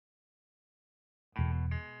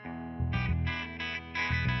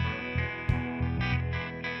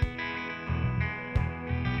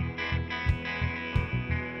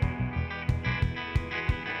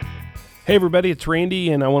Hey everybody, it's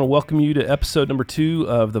Randy, and I want to welcome you to episode number 2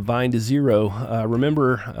 of the Vine to Zero.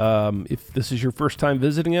 Remember, if this is your first time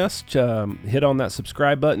visiting us, hit on that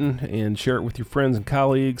subscribe button and share it with your friends and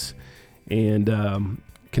colleagues, and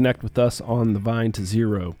connect with us on the Vine to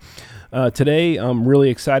Zero. Today, I'm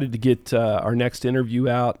really excited to get our next interview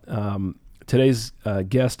out. Today's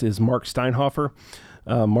guest is Mark Steinhofer.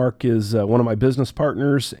 Mark is one of my business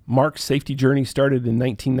partners. Mark's safety journey started in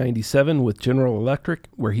 1997 with General Electric,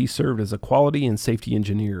 where he served as a quality and safety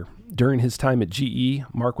engineer. During his time at GE,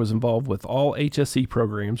 Mark was involved with all HSE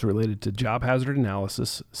programs related to job hazard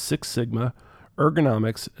analysis, Six Sigma,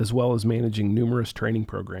 ergonomics, as well as managing numerous training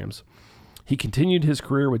programs. He continued his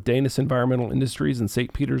career with Danis Environmental Industries in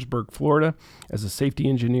St. Petersburg, Florida, as a safety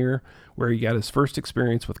engineer, where he got his first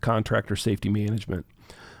experience with contractor safety management.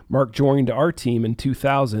 Mark joined our team in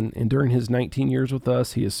 2000, and during his 19 years with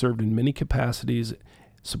us, he has served in many capacities,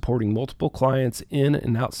 supporting multiple clients in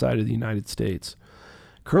and outside of the United States.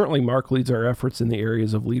 Currently, Mark leads our efforts in the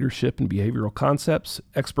areas of leadership and behavioral concepts,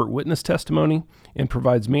 expert witness testimony, and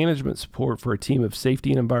provides management support for a team of safety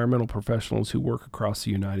and environmental professionals who work across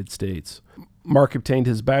the United States. Mark obtained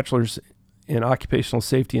his bachelor's in occupational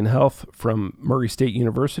safety and health from Murray State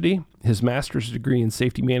University, his master's degree in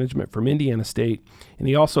safety management from Indiana State, and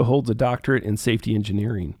he also holds a doctorate in safety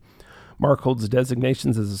engineering. Mark holds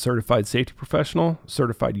designations as a certified safety professional,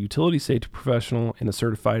 certified utility safety professional, and a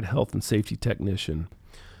certified health and safety technician.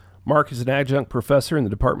 Mark is an adjunct professor in the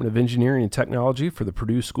Department of Engineering and Technology for the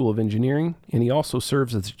Purdue School of Engineering, and he also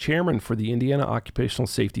serves as chairman for the Indiana Occupational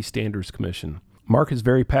Safety Standards Commission. Mark is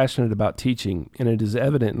very passionate about teaching, and it is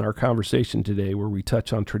evident in our conversation today where we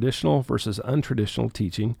touch on traditional versus untraditional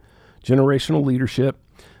teaching, generational leadership,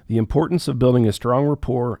 the importance of building a strong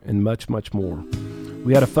rapport, and much, much more.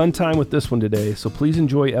 We had a fun time with this one today, so please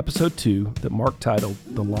enjoy episode 2 that Mark titled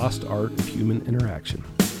The Lost Art of Human Interaction.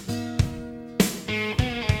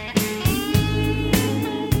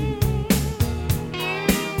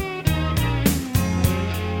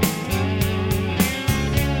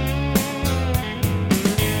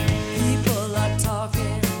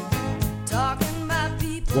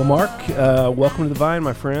 Well, Mark, welcome to the Vine,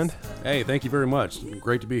 my friend. Hey, thank you very much.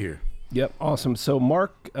 Great to be here. Yep, awesome. So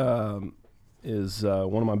Mark is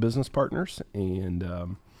one of my business partners,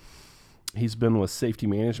 and he's been with Safety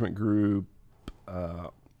Management Group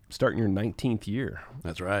starting your 19th year.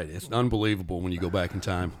 That's right. It's unbelievable when you go back in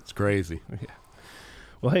time. It's crazy. Yeah.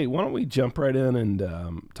 Well, hey, why don't we jump right in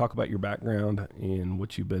and talk about your background and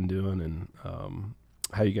what you've been doing and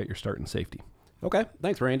how you got your start in safety. Okay.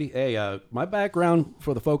 Thanks, Randy. Hey, my background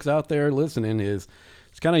for the folks out there listening is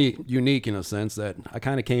it's kind of unique in a sense that I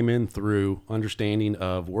kind of came in through understanding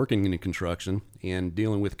of working in construction and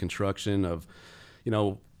dealing with construction of,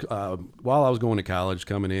 while I was going to college,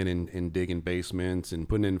 coming in and digging basements and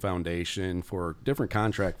putting in foundation for different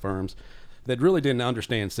contract firms that really didn't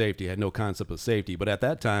understand safety, had no concept of safety. But at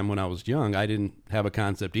that time when I was young, I didn't have a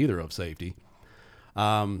concept either of safety.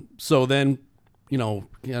 So then,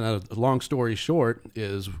 long story short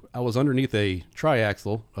is I was underneath a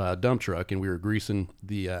triaxle dump truck, and we were greasing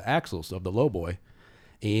the axles of the lowboy,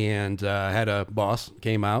 and I had a boss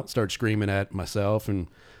came out, started screaming at myself and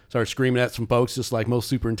started screaming at some folks, just like most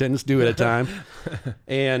superintendents do at a time.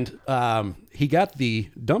 And he got the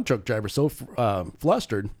dump truck driver so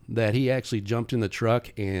flustered that he actually jumped in the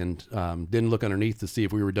truck and didn't look underneath to see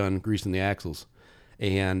if we were done greasing the axles,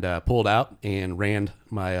 and pulled out and ran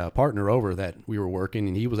my partner over that we were working.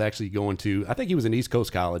 And he was actually going to, I think he was in East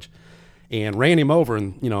Coast College, and ran him over.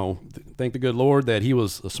 And, thank the good Lord that he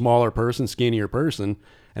was a smaller person, skinnier person,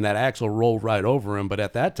 and that axle rolled right over him. But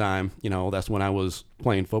at that time, that's when I was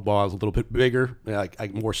playing football. I was a little bit bigger,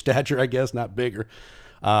 like more stature, I guess, not bigger.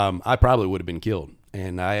 I probably would have been killed.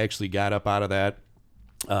 And I actually got up out of that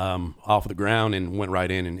off of the ground and went right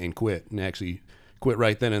in and quit, and actually quit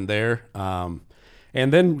right then and there.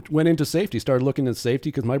 And then went into safety, started looking at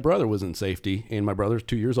safety because my brother was in safety, and my brother's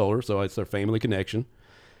 2 years older, so it's our family connection.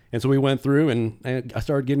 And so we went through, and I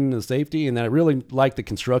started getting into safety, and I really liked the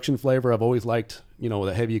construction flavor. I've always liked,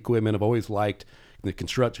 the heavy equipment. I've always liked the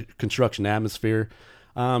construction atmosphere.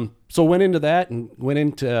 So went into that and went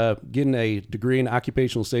into getting a degree in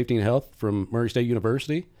occupational safety and health from Murray State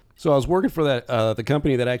University. So I was working for that the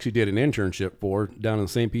company that I actually did an internship for down in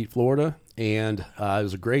St. Pete, Florida, and it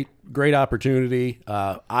was a great opportunity,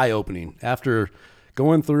 eye-opening. After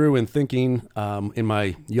going through and thinking in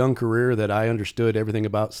my young career that I understood everything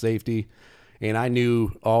about safety, and I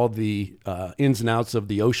knew all the ins and outs of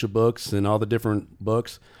the OSHA books and all the different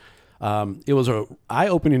books, it was an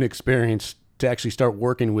eye-opening experience to actually start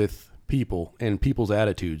working with people and people's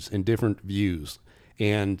attitudes and different views.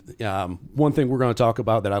 And one thing we're going to talk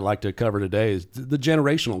about that I'd like to cover today is the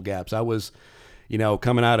generational gaps. I was,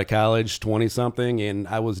 coming out of college, 20-something, and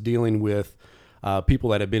I was dealing with people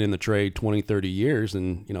that have been in the trade 20, 30 years,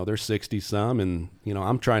 and, they're 60-some, and,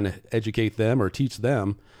 I'm trying to educate them or teach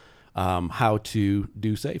them how to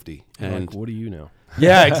do safety. And like, what do you know?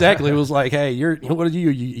 Yeah, exactly. It was like, hey, you're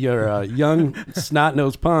a young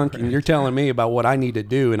snot-nosed punk, and you're telling me about what I need to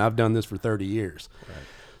do, and I've done this for 30 years. Right.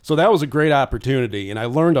 So that was a great opportunity, and I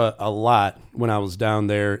learned a lot when I was down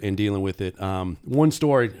there and dealing with it. One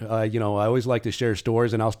story, I always like to share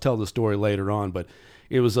stories, and I'll tell the story later on, but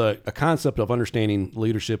it was a concept of understanding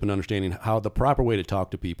leadership and understanding how the proper way to talk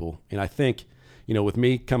to people. And I think, with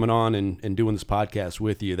me coming on and doing this podcast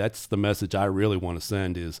with you, that's the message I really want to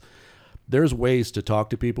send is there's ways to talk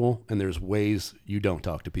to people, and there's ways you don't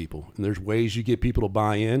talk to people. And there's ways you get people to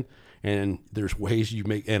buy in, and there's ways you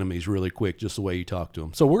make enemies really quick, just the way you talk to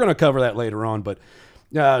them. So we're going to cover that later on. But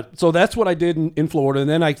so that's what I did in Florida. And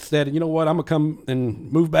then I said, you know what, I'm going to come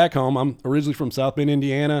and move back home. I'm originally from South Bend,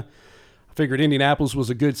 Indiana. I figured Indianapolis was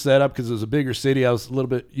a good setup because it was a bigger city. I was a little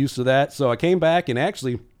bit used to that. So I came back and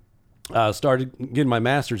actually started getting my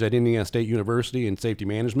master's at Indiana State University in safety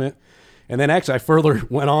management. And then actually I further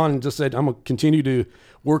went on and just said, I'm going to continue to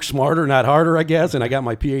work smarter, not harder, I guess. And I got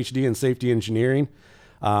my PhD in safety engineering.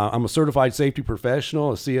 I'm a certified safety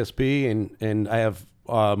professional, a CSP, and I have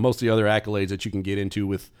most of the other accolades that you can get into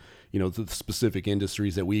with, the specific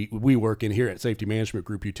industries that we work in here at Safety Management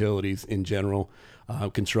Group, utilities in general,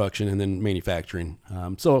 construction, and then manufacturing.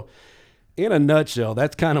 So in a nutshell,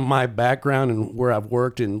 that's kind of my background and where I've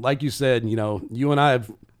worked. And like you said, you and I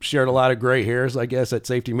have shared a lot of gray hairs, I guess, at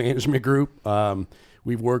Safety Management Group.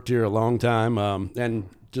 We've worked here a long time, and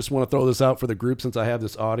just want to throw this out for the group since I have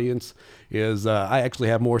this audience, is I actually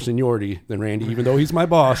have more seniority than Randy, even though he's my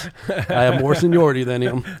boss. I have more seniority than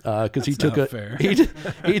him because he took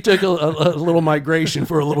he took a little migration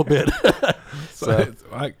for a little bit.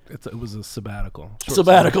 It was a sabbatical.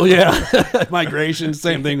 Sabbatical, yeah. Migration,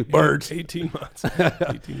 same thing. Birds. 18 months.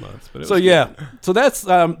 18 months. But so yeah, good. So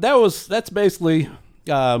that's basically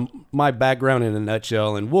my background in a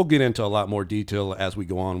nutshell, and we'll get into a lot more detail as we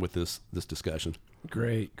go on with this discussion.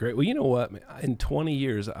 Great. Well, you know what? In 20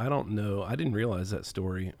 years, I don't know. I didn't realize that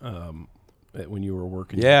story when you were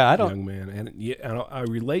working. Yeah, I don't. Young man, and I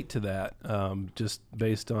relate to that just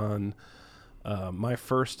based on my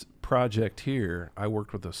first project here. I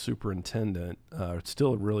worked with a superintendent.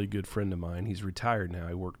 Still a really good friend of mine. He's retired now.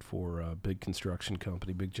 He worked for a big construction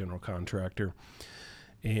company, big general contractor,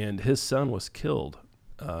 and his son was killed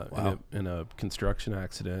in a construction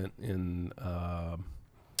accident in.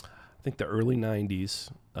 I think the early 90s.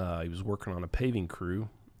 He was working on a paving crew,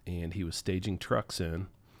 and he was staging trucks in.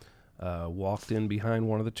 Walked in behind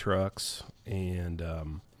one of the trucks and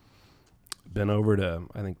bent over to,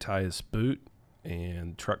 I think, tie his boot,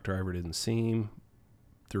 and truck driver didn't see him,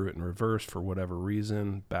 threw it in reverse for whatever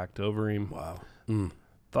reason, backed over him. Wow.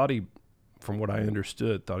 Thought he, from what I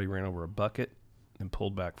understood, thought he ran over a bucket and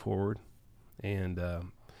pulled back forward. And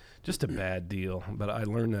just a bad deal. But I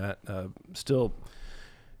learned that still...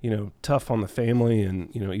 tough on the family,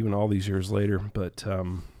 and even all these years later. But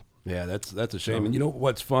yeah, that's a shame. And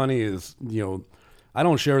what's funny is I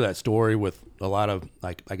don't share that story with a lot of,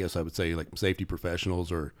 like, I guess I would say, like, safety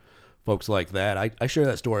professionals or folks like that. I share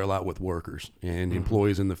that story a lot with workers and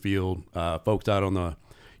employees in the field, folks out on the,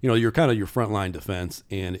 you're kind of your frontline defense,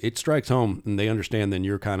 and it strikes home, and they understand then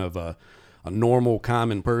you're kind of a normal,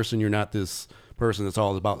 common person. You're not this person that's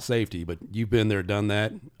all about safety, but you've been there, done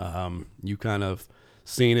that. You kind of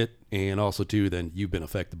seen it, and also too, then you've been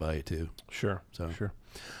affected by it too. Sure.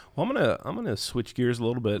 Well, I'm gonna switch gears a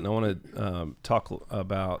little bit, and I want to talk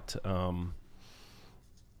about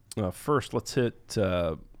first. Let's hit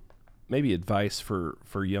maybe advice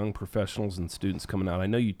for young professionals and students coming out. I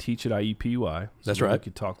know you teach at IUPUI. That's right. We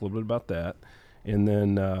could talk a little bit about that, and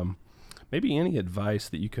then maybe any advice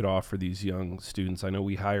that you could offer these young students. I know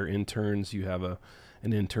we hire interns. You have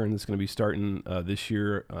an intern that's going to be starting this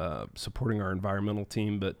year supporting our environmental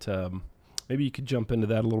team, but maybe you could jump into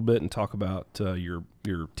that a little bit and talk about your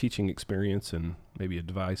teaching experience and maybe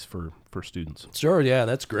advice for students. Sure, yeah,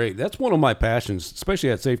 that's great. That's one of my passions,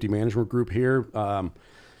 especially at Safety Management Group here,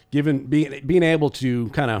 being able to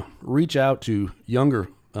kind of reach out to younger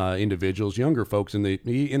individuals, younger folks in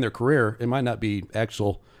their career. It might not be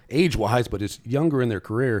actual age-wise, but it's younger in their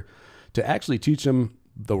career, to actually teach them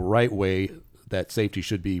the right way that safety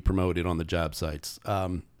should be promoted on the job sites.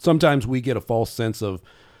 Sometimes we get a false sense of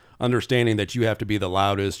understanding that you have to be the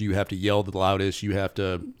loudest, you have to yell the loudest, you have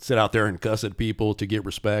to sit out there and cuss at people to get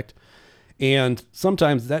respect. And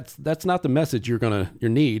sometimes that's not the message you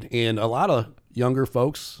need. And a lot of younger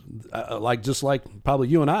folks, just like probably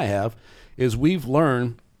you and I have, is we've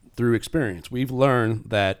learned through experience. We've learned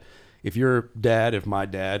that if your dad, if my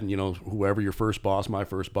dad, whoever your first boss, my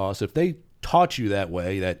first boss, if they taught you that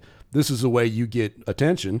way, that this is the way you get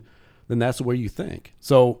attention, then that's the way you think.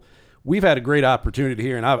 So we've had a great opportunity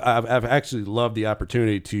here, and I've actually loved the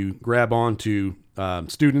opportunity to grab on to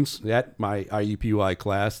students at my IUPUI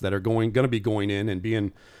class that are going to be going in and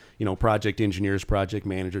being, project engineers, project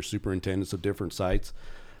managers, superintendents of different sites.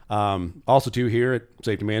 Also, too, here at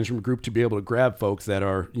Safety Management Group, to be able to grab folks that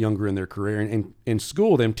are younger in their career and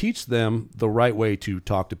school them, teach them the right way to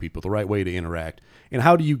talk to people, the right way to interact, and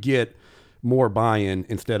how do you get more buy-in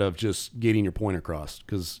instead of just getting your point across.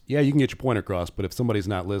 Because, yeah, you can get your point across, but if somebody's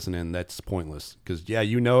not listening, that's pointless. Because, yeah,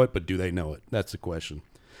 you know it, but do they know it? That's the question.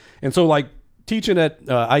 And so, like, teaching at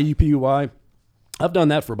IUPUI, I've done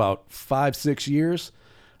that for about 5-6 years.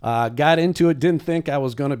 Got into it, didn't think I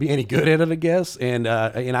was going to be any good at it, I guess, and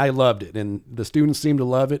I loved it. And the students seem to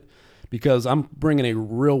love it because I'm bringing a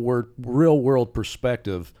real world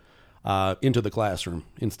perspective into the classroom.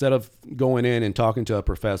 Instead of going in and talking to a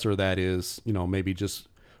professor that is, maybe just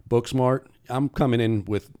book smart, I'm coming in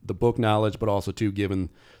with the book knowledge, but also too giving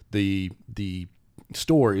the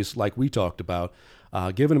stories like we talked about,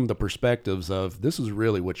 giving them the perspectives of this is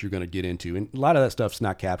really what you're going to get into. And a lot of that stuff's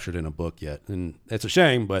not captured in a book yet. And it's a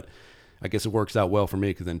shame, but I guess it works out well for me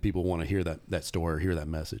because then people want to hear that story or hear that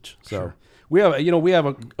message. So sure. we have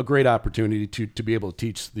a great opportunity to be able to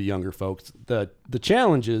teach the younger folks. The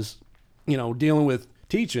challenge is, dealing with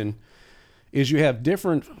teaching is you have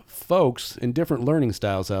different folks and different learning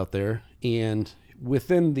styles out there. And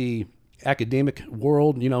within the academic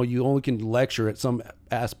world, you only can lecture at some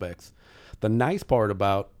aspects. The nice part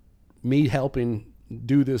about me helping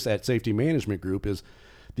do this at Safety Management Group is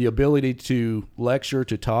the ability to lecture,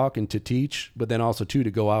 to talk, and to teach, but then also to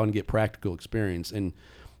go out and get practical experience. And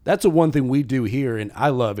that's the one thing we do here, and I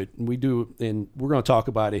love it. We do, and we're going to talk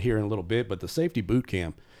about it here in a little bit, but the Safety Boot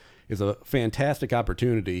Camp is a fantastic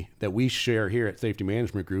opportunity that we share here at Safety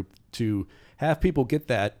Management Group to have people get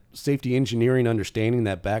that safety engineering understanding,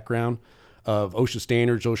 that background of OSHA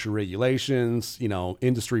standards, OSHA regulations,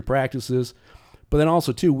 industry practices. But then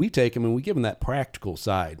also, too, we take them and we give them that practical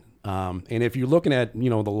side. And if you're looking at, the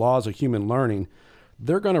laws of human learning,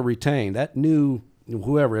 they're going to retain that new,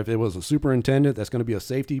 whoever, if it was a superintendent that's going to be a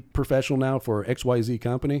safety professional now for XYZ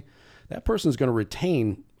company, that person is going to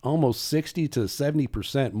retain almost 60 to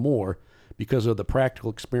 70% more because of the practical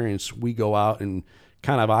experience we go out and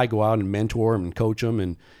I go out and mentor them and coach them.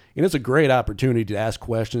 And it's a great opportunity to ask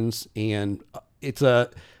questions. And it's a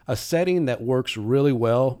setting that works really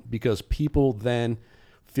well because people then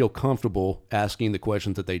feel comfortable asking the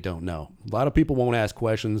questions that they don't know. A lot of people won't ask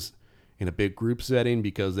questions in a big group setting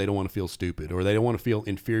because they don't want to feel stupid or they don't want to feel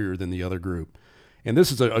inferior than the other group. And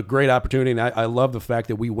this is a great opportunity. And I love the fact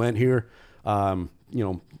that we went here,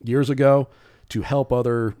 years ago to help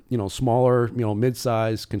other, smaller,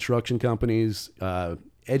 mid-sized construction companies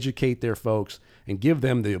educate their folks and give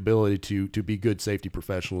them the ability to be good safety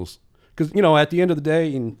professionals. Because, at the end of the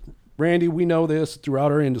day, and Randy, we know this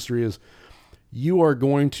throughout our industry, is you are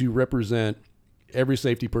going to represent every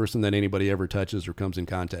safety person that anybody ever touches or comes in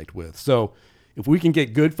contact with. So if we can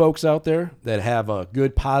get good folks out there that have a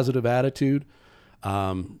good positive attitude,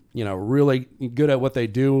 really good at what they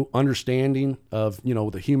do, understanding of,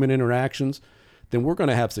 the human interactions, then we're going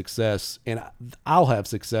to have success. And I'll have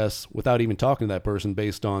success without even talking to that person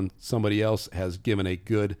based on somebody else has given a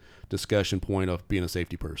good discussion point of being a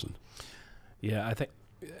safety person. Yeah, I think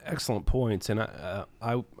excellent points. And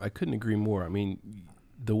I couldn't agree more. I mean,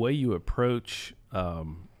 the way you approach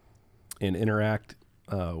and interact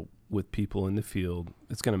with people in the field,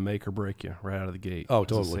 it's going to make or break you right out of the gate. Oh,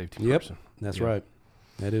 totally. As a safety Yep. person. That's right.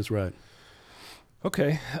 That is right.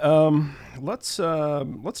 Okay, let's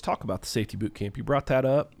talk about the Safety Boot Camp. You brought that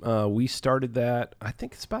up. We started that. I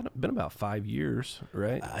think it's been about 5 years,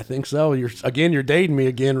 right? I think so. You're dating me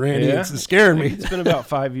again, Randy. Yeah. It's scaring me. It's been about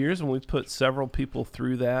 5 years, and we've put several people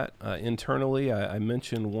through that internally. I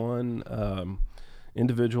mentioned one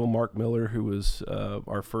individual, Mark Miller, who was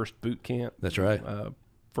our first boot camp. That's right.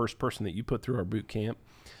 First person that you put through our boot camp.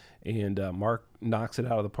 And Mark knocks it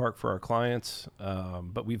out of the park for our clients.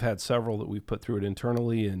 But we've had several that we've put through it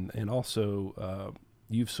internally, and also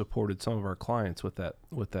you've supported some of our clients with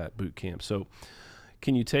that boot camp. So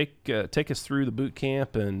can you take us through the boot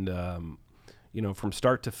camp and from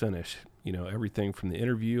start to finish, everything from the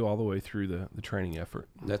interview all the way through the training effort?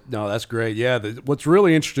 That's great. Yeah. What's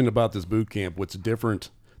really interesting about this boot camp, what's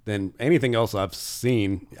different than anything else I've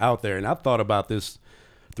seen out there, and I've thought about this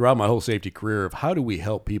throughout my whole safety career, of how do we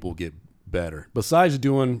help people get better besides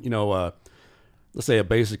doing, let's say a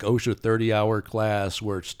basic OSHA 30-hour class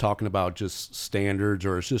where it's talking about just standards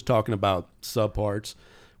or it's just talking about subparts,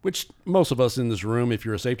 which most of us in this room, if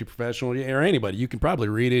you're a safety professional or anybody, you can probably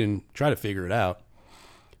read it and try to figure it out.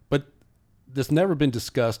 But there's never been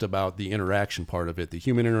discussed about the interaction part of it, the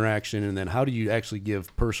human interaction, and then how do you actually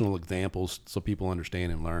give personal examples so people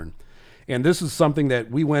understand and learn. And this is something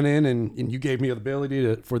that we went in and you gave me the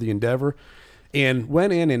ability for the endeavor, and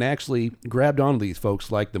went in and actually grabbed onto these folks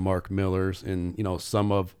like the Mark Millers and, some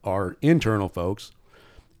of our internal folks.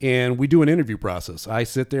 And we do an interview process. I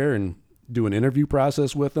sit there and do an interview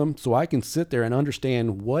process with them so I can sit there and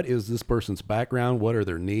understand what is this person's background, what are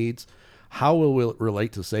their needs, how will it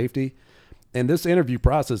relate to safety. And this interview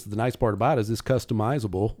process, the nice part about it is it's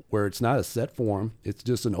customizable, where it's not a set form. It's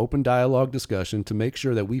just an open dialogue discussion to make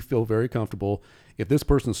sure that we feel very comfortable. If this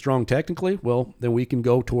person's strong technically, well, then we can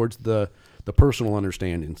go towards the personal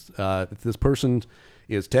understandings. If this person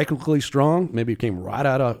is technically strong, maybe came right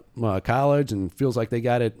out of college and feels like they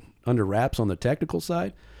got it under wraps on the technical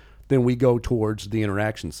side, then we go towards the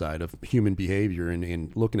interaction side of human behavior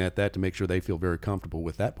and looking at that to make sure they feel very comfortable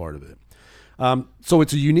with that part of it. So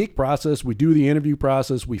it's a unique process. We do the interview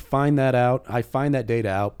process. We find that out. I find that data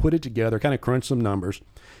out, put it together, kind of crunch some numbers,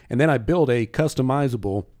 and then I build a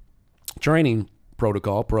customizable training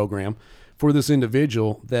program for this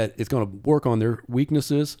individual that is going to work on their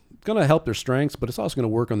weaknesses. It's going to help their strengths, but it's also going to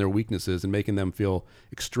work on their weaknesses and making them feel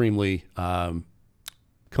extremely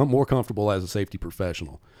more comfortable as a safety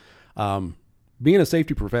professional. Being a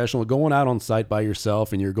safety professional, going out on site by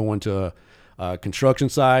yourself, and you're going to a construction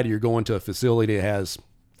site, you're going to a facility that has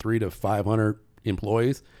 300 to 500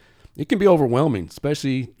 employees, it can be overwhelming,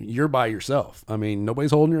 especially you're by yourself. I mean,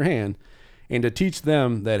 nobody's holding your hand. And to teach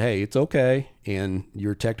them that, hey, it's okay, and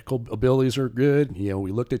your technical abilities are good.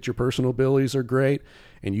 We looked at your personal abilities are great,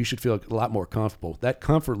 and you should feel a lot more comfortable. That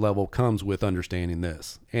comfort level comes with understanding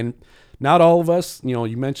this. And not all of us,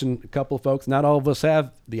 you mentioned a couple of folks, not all of us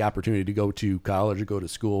have the opportunity to go to college or go to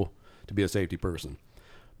school to be a safety person.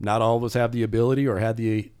 Not all of us have the ability or had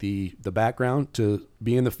the background to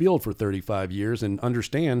be in the field for 35 years and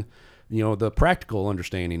understand, the practical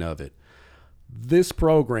understanding of it. This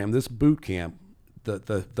program, this boot camp,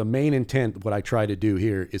 the main intent, what I try to do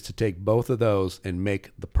here is to take both of those and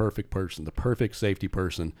make the perfect person, the perfect safety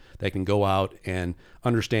person that can go out and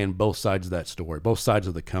understand both sides of that story, both sides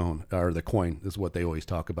of the coin is what they always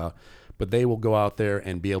talk about. But they will go out there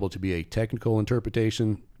and be able to be a technical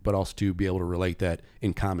interpretation, but also to be able to relate that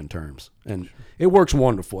in common terms. And it works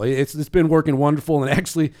wonderful. It's been working wonderful. And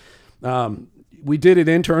actually, we did it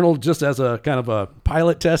internal just as a kind of a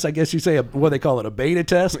pilot test, I guess you say, what they call it, a beta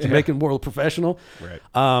test to make it more professional. Right.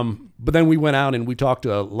 But then we went out and we talked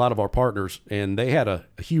to a lot of our partners, and they had a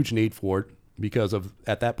huge need for it because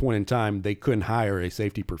at that point in time, they couldn't hire a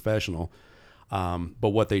safety professional. But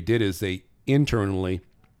what they did is they internally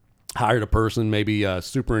hired a person, maybe a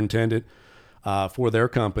superintendent, for their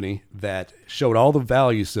company that showed all the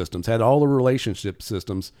value systems, had all the relationship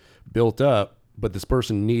systems built up, but this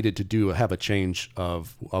person needed to have a change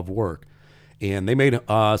of work. And they made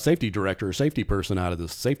a safety director, a safety person out of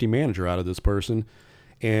this, safety manager out of this person.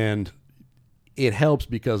 And it helps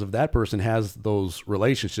because of that person has those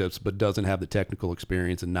relationships, but doesn't have the technical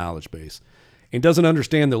experience and knowledge base. And doesn't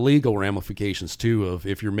understand the legal ramifications too of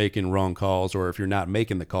if you're making wrong calls or if you're not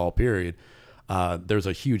making the call, period. There's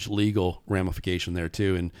a huge legal ramification there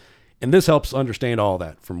too. And this helps understand all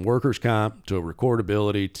that, from workers' comp to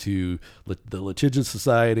recordability to the litigious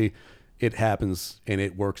society. It happens and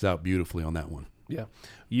it works out beautifully on that one. Yeah,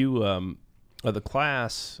 you the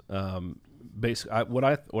class basically what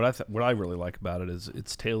I really like about it is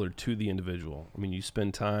it's tailored to the individual. I mean, you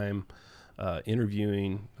spend time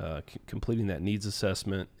interviewing, completing that needs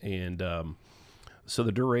assessment, and so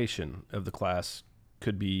the duration of the class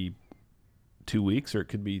could be 2 weeks or it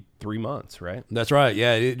could be 3 months, right? That's right.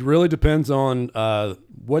 Yeah, it really depends on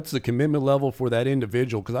what's the commitment level for that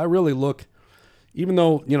individual. Because I really look, even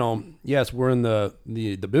though, yes, we're in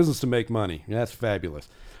the business to make money. That's fabulous.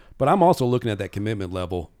 But I'm also looking at that commitment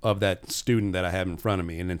level of that student that I have in front of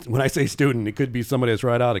me. And when I say student, it could be somebody that's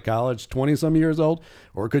right out of college, 20-some years old,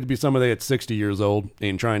 or it could be somebody that's 60 years old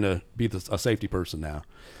and trying to be a safety person now.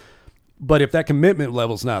 But if that commitment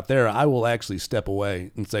level's not there, I will actually step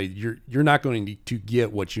away and say, you're not going to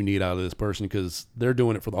get what you need out of this person because they're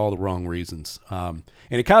doing it for all the wrong reasons. And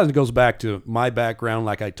it kind of goes back to my background,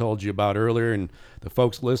 like I told you about earlier, and the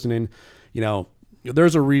folks listening,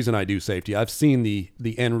 there's a reason I do safety. I've seen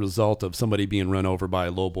the end result of somebody being run over by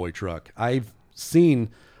a lowboy truck. I've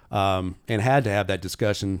seen and had to have that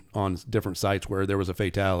discussion on different sites where there was a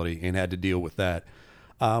fatality and had to deal with that.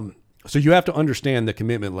 So you have to understand the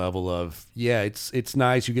commitment level of, yeah, it's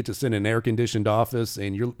nice. You get to sit in an air conditioned office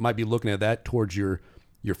and you might be looking at that towards your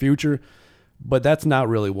future, but that's not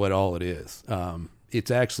really what all it is. It's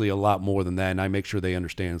actually a lot more than that. And I make sure they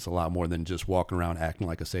understand it's a lot more than just walking around acting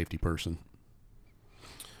like a safety person.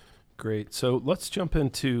 Great. So let's jump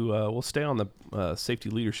into, we'll stay on the safety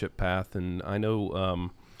leadership path. And I know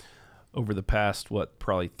over the past,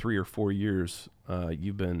 probably 3 or 4 years,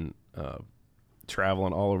 you've been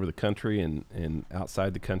traveling all over the country and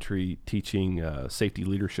outside the country teaching safety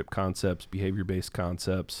leadership concepts, behavior-based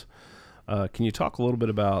concepts. Can you talk a little bit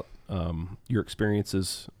about your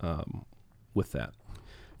experiences with that?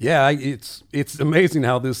 Yeah, it's amazing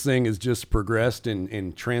how this thing has just progressed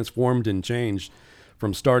and transformed and changed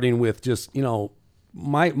from starting with just,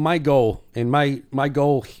 my goal and my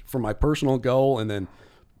goal for my personal goal, and then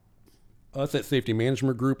us at Safety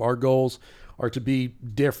Management Group, our goals are to be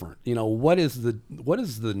different. What is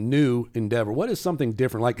the new endeavor? What is something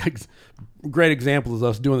different? Like, great example is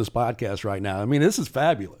us doing this podcast right now. I mean, this is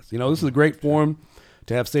fabulous. This is a great forum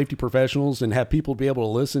to have safety professionals and have people be able to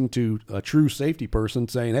listen to a true safety person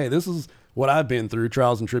saying, hey, this is what I've been through,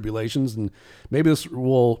 trials and tribulations, and maybe this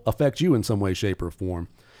will affect you in some way, shape, or form.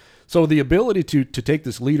 So the ability to take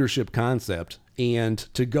this leadership concept and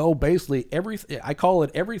to go basically I call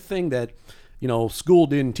it everything that school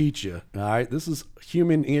didn't teach you. All right. This is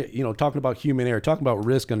human, talking about human error, talking about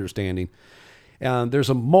risk understanding. And there's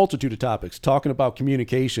a multitude of topics talking about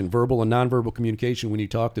communication, verbal and nonverbal communication when you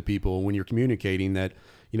talk to people, when you're communicating that,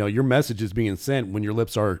 your message is being sent when your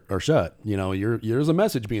lips are shut. There's a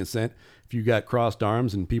message being sent. If you got crossed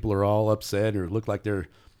arms and people are all upset or look like they're,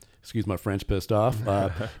 excuse my French, pissed off.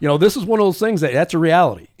 This is one of those things that's a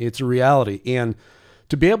reality. It's a reality. And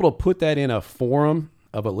to be able to put that in a forum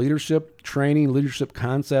of a leadership training, leadership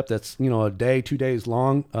concept that's, a day, 2 days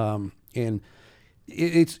long. And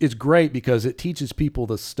it's great because it teaches people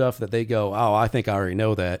the stuff that they go, oh, I think I already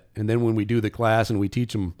know that. And then when we do the class and we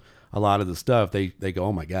teach them a lot of the stuff, they go,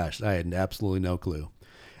 oh my gosh, I had absolutely no clue.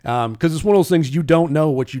 Because it's one of those things, you don't know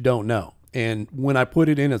what you don't know. And when I put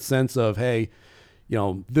it in a sense of, hey,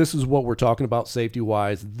 this is what we're talking about safety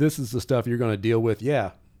wise, this is the stuff you're going to deal with.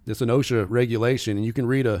 Yeah, it's an OSHA regulation and you can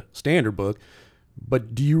read a standard book.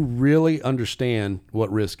 But do you really understand what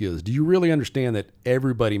risk is? Do you really understand that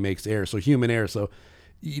everybody makes error? So human error. So,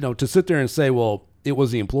 to sit there and say, well, it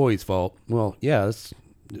was the employee's fault. Well, yeah,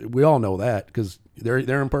 we all know that because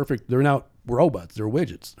they're imperfect. They're not robots. They're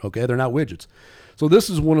widgets. Okay. They're not widgets. So this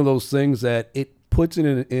is one of those things that it puts it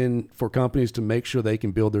in for companies to make sure they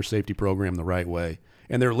can build their safety program the right way.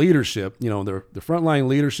 And their leadership, their frontline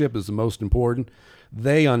leadership is the most important.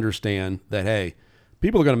 They understand that, hey,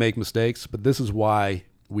 people are going to make mistakes, but this is why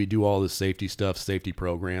we do all this safety stuff, safety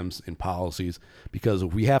programs and policies, because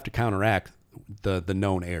we have to counteract the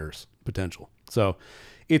known errors potential. So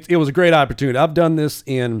it was a great opportunity. I've done this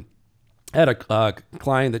had a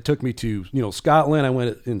client that took me to, Scotland. I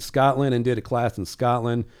went in Scotland and did a class in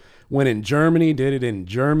Scotland. Went in Germany, did it in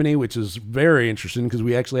Germany, which is very interesting because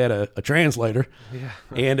we actually had a translator. Yeah.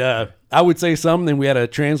 And I would say something, and we had a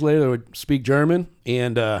translator that would speak German.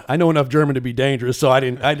 And I know enough German to be dangerous, so I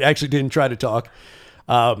actually didn't try to talk.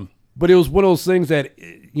 But it was one of those things that,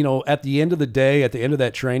 at the end of the day, at the end of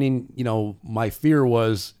that training, my fear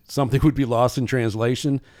was something would be lost in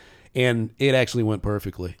translation. And it actually went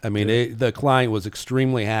perfectly. I mean, the client was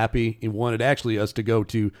extremely happy and wanted actually us to go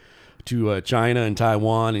to China and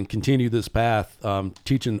Taiwan and continue this path,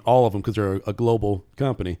 teaching all of them because they're a global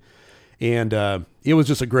company. And it was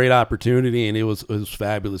just a great opportunity, and it was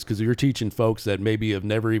fabulous because you're teaching folks that maybe have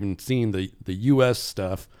never even seen the U.S.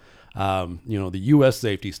 stuff, the U.S.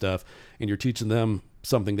 safety stuff, and you're teaching them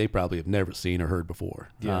something they probably have never seen or heard before.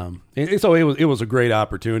 Yeah. And so it was a great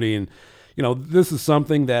opportunity. And, this is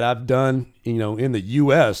something that I've done, in the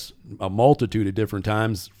U.S. a multitude of different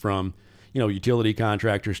times, from utility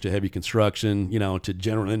contractors to heavy construction, to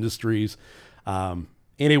general industries. And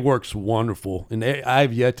it works wonderful. And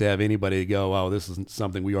I've yet to have anybody go, oh, this isn't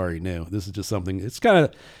something we already knew. This is just something, it's kind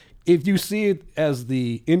of, if you see it as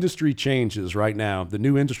the industry changes right now, the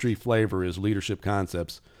new industry flavor is leadership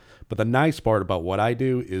concepts. But the nice part about what I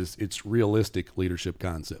do is it's realistic leadership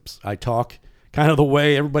concepts. I talk kind of the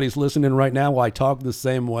way everybody's listening right now. Well, I talk the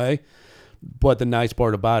same way. But the nice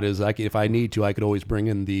part about it is if I need to, I could always bring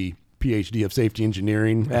in the PhD of safety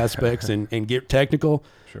engineering aspects and get technical.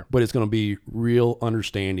 Sure. But it's going to be real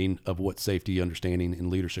understanding of what safety understanding and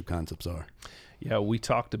leadership concepts are. Yeah, we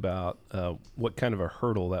talked about what kind of a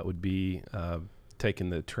hurdle that would be taking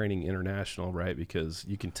the training international, right? Because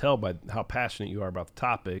you can tell by how passionate you are about the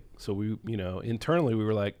topic. So we, internally we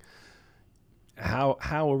were like, how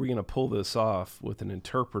are we going to pull this off with an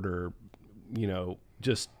interpreter?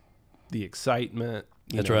 Just the excitement.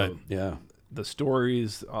 That's right. Yeah. The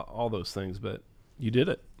stories, all those things, but you did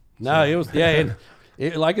it. No, it was, yeah.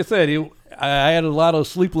 Like I said, I had a lot of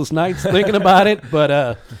sleepless nights thinking about it,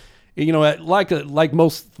 but, like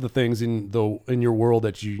most of the things in your world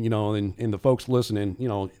that and the folks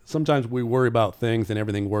listening, sometimes we worry about things and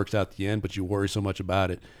everything works out at the end, but you worry so much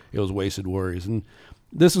about it. It was wasted worries. And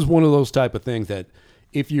this is one of those type of things that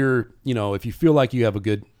if you feel like you have a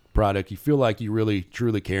good product, you feel like you really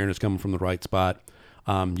truly care and it's coming from the right spot.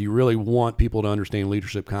 You really want people to understand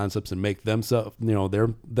leadership concepts and make them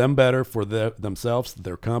better for themselves,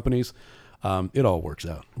 their companies. It all works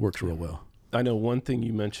real well. I know one thing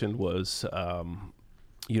you mentioned was,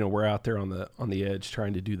 we're out there on the edge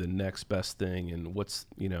trying to do the next best thing, and what's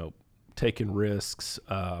taking risks.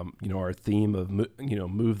 Our theme of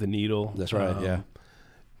move the needle. That's right.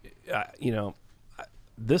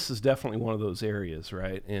 This is definitely one of those areas,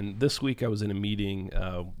 right? And this week I was in a meeting.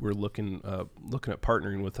 We're looking at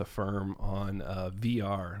partnering with a firm on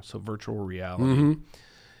VR, so virtual reality,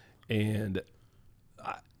 and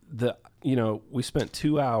we spent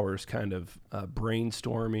 2 hours kind of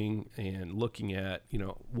brainstorming and looking at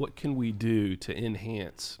what can we do to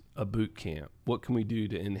enhance a boot camp? What can we do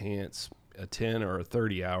to enhance a 10 or a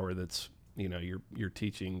 30 hour that's you're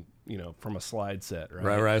teaching from a slide set,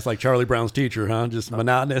 right? Right. It's like Charlie Brown's teacher, huh? Just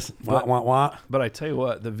monotonous. But I tell you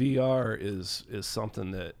what, the VR is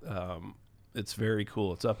something that it's very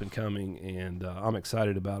cool. It's up and coming, and I'm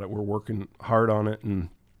excited about it. We're working hard on it, and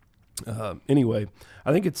anyway,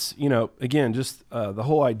 I think it's again just the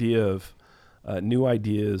whole idea of new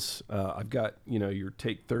ideas. I've got your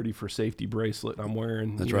Take 30 for Safety bracelet I'm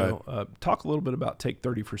wearing. That's right. Talk a little bit about Take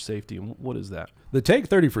 30 for Safety, and what is that? The Take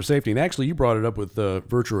 30 for Safety, and actually you brought it up with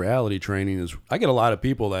virtual reality training, is I get a lot of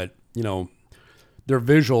people that, they're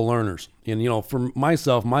visual learners. And, for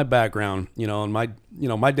myself, my background, and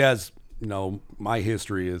my dad's, my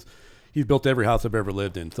history is he's built every house I've ever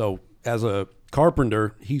lived in. So as a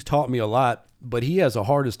carpenter, he's taught me a lot, but he has the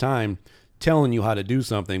hardest time telling you how to do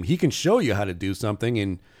something. He can show you how to do something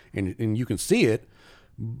and you can see it,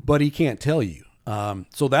 but he can't tell you.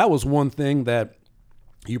 So that was one thing that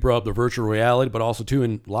you brought up, the virtual reality, but also too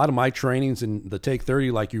in a lot of my trainings in the Take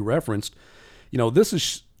 30, like you referenced, this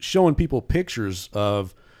is showing people pictures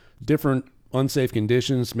of different unsafe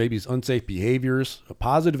conditions, maybe unsafe behaviors,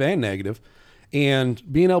 positive and negative, and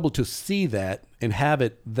being able to see that and have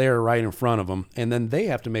it there right in front of them. And then they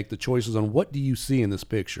have to make the choices on what do you see in this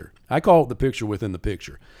picture? I call it the picture within the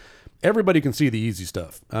picture. Everybody can see the easy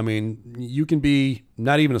stuff. I mean, you can be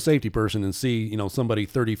not even a safety person and see, somebody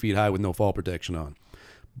 30 feet high with no fall protection on.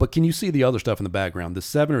 But can you see the other stuff in the background? The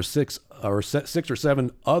 6 or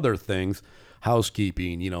 7 other things,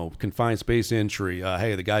 housekeeping, confined space entry.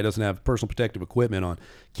 Hey, the guy doesn't have personal protective equipment on.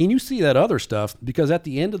 Can you see that other stuff? Because at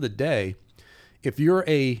the end of the day, if you're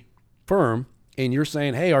a firm and you're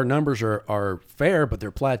saying, hey, our numbers are fair, but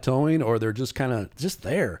they're plateauing or they're just kind of just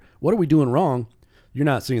there, what are we doing wrong? You're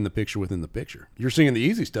not seeing the picture within the picture. You're seeing the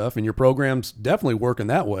easy stuff, and your program's definitely working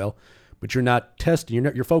that well, but you're not testing.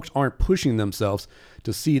 Your folks aren't pushing themselves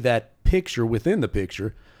to see that picture within the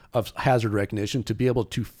picture of hazard recognition to be able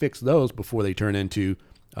to fix those before they turn into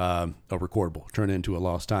a recordable, turn into a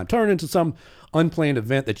lost time, turn into some unplanned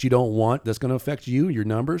event that you don't want that's going to affect you, your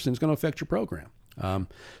numbers, and it's going to affect your program.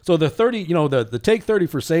 So the 30, the Take 30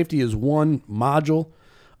 for Safety is one module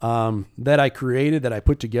that I created, that I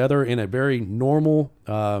put together in a very normal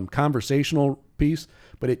conversational piece,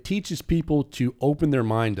 but it teaches people to open their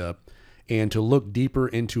mind up and to look deeper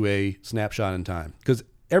into a snapshot in time. Because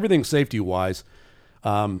everything safety-wise,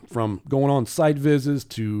 from going on site visits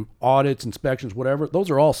to audits, inspections, whatever, those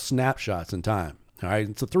are all snapshots in time. All right,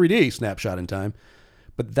 it's a 3D snapshot in time,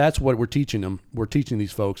 but that's what we're teaching them. We're teaching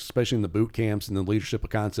these folks, especially in the boot camps and the leadership of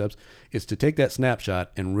concepts, is to take that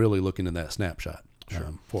snapshot and really look into that snapshot.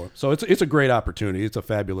 Sure. For it. So it's a great opportunity. It's a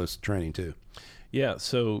fabulous training too. Yeah.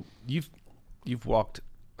 So you've walked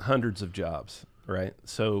hundreds of jobs, right?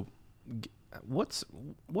 So what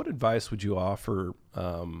advice would you offer?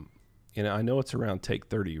 I know it's around Take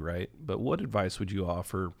 30, right? But what advice would you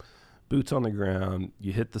offer? Boots on the ground,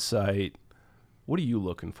 you hit the site. What are you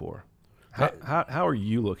looking for? How are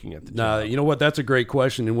you looking at the job? You know what? That's a great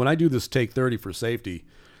question. And when I do this Take 30 for Safety,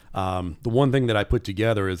 the one thing that I put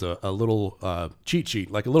together is a little cheat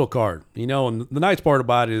sheet, like a little card. And the nice part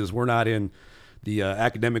about it is we're not in the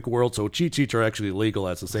academic world, so cheat sheets are actually illegal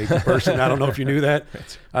as a safety person. I don't know if you knew that.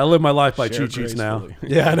 I live my life by cheat sheets now.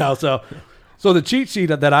 Yeah, I know. So the cheat sheet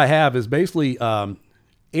that I have is basically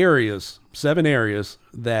seven areas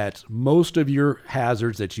that most of your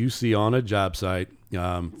hazards that you see on a job site,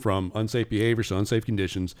 from unsafe behaviors to unsafe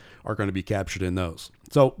conditions, are going to be captured in those.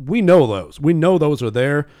 So we know those. We know those are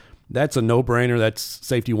there. That's a no-brainer. That's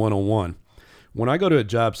safety 101. When I go to a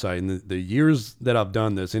job site, and the years that I've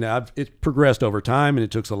done this, and it's progressed over time, and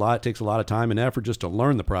it takes a lot of time and effort just to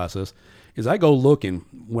learn the process, is I go looking.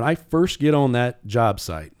 When I first get on that job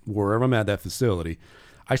site, wherever I'm at that facility,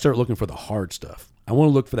 I start looking for the hard stuff. I want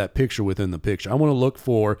to look for that picture within the picture. I want to look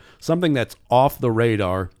for something that's off the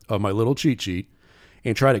radar of my little cheat sheet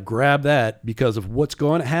and try to grab that, because of what's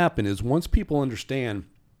going to happen is once people understand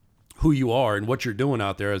who you are and what you're doing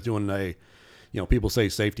out there as doing a, people say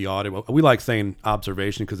safety audit. We like saying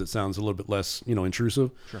observation because it sounds a little bit less, intrusive.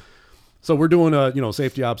 Sure. So we're doing a,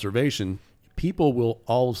 safety observation. People will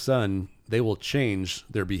all of a sudden, they will change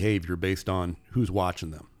their behavior based on who's watching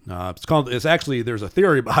them. It's actually, there's a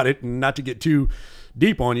theory about it, and not to get too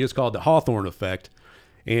deep on you, it's called the Hawthorne effect.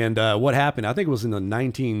 And what happened, I think it was in the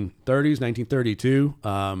 1930s, 1932.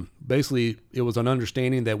 Basically, it was an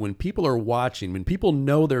understanding that when people are watching, when people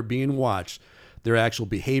know they're being watched, their actual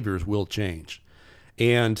behaviors will change.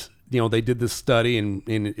 And, they did this study, and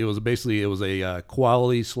it was a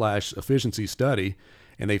quality/efficiency study.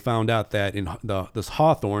 And they found out that in this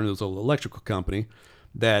Hawthorne, it was an electrical company,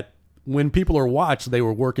 that when people are watched, they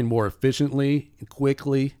were working more efficiently and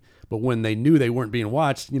quickly. But when they knew they weren't being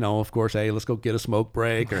watched, of course, hey, let's go get a smoke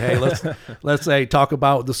break, or hey, let's say talk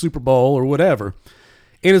about the Super Bowl or whatever.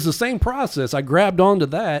 And it's the same process. I grabbed onto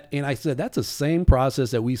that, and I said that's the same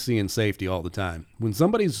process that we see in safety all the time. When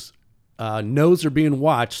somebody's knows they're being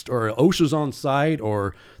watched, or OSHA's on site,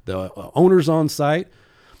 or the owner's on site,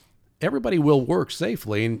 everybody will work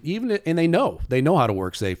safely, and they know how to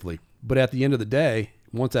work safely. But at the end of the day,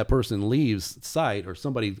 once that person leaves site or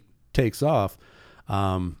somebody takes off,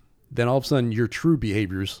 then all of a sudden your true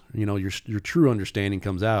behaviors, your true understanding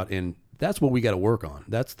comes out, and that's what we got to work on.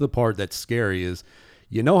 That's the part that's scary, is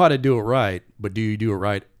you know how to do it right, but do you do it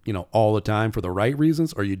right, all the time for the right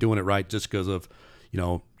reasons, or are you doing it right just because of,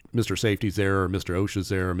 Mr. Safety's there, or Mr. OSHA's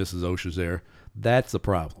there, or Mrs. OSHA's there? That's the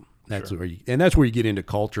problem. That's sure. That's where you get into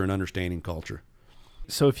culture and understanding culture.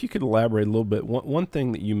 So if you could elaborate a little bit, one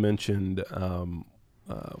thing that you mentioned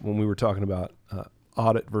when we were talking about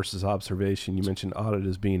audit versus observation, you mentioned audit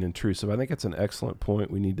as being intrusive. I think it's an excellent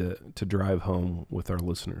point we need to drive home with our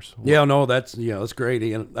listeners. Yeah, no, that's great.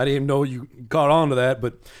 And I didn't even know you caught on to that,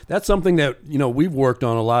 but that's something that, we've worked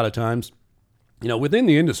on a lot of times. Within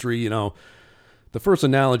the industry, the first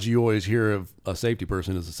analogy you always hear of a safety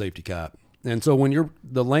person is a safety cop. And so when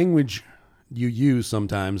the language you use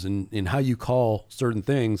sometimes and how you call certain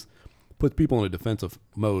things puts people in a defensive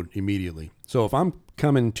mode immediately. So if I'm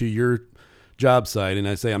coming to your job site and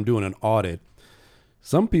I say I'm doing an audit,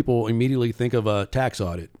 some people immediately think of a tax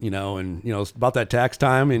audit, and it's about that tax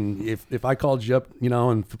time. And if I called you up,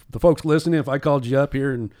 and the folks listening, if I called you up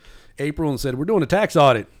here in April and said, we're doing a tax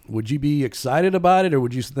audit, would you be excited about it, or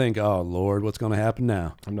would you think, oh Lord, what's going to happen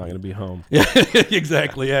now? I'm not going to be home. Yeah,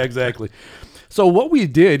 exactly. Yeah, exactly. So what we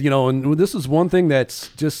did, and this is one thing that's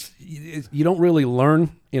just, you don't really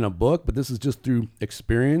learn in a book, but this is just through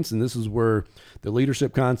experience. And this is where the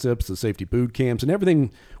leadership concepts, the safety boot camps, and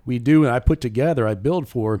everything we do and I put together, I build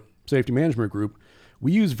for Safety Management Group.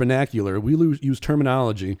 We use vernacular, we use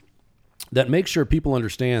terminology that makes sure people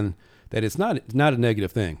understand that it's not a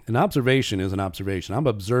negative thing. An observation is an observation. I'm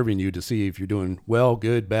observing you to see if you're doing well,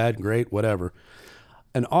 good, bad, great, whatever.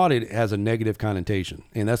 An audit has a negative connotation,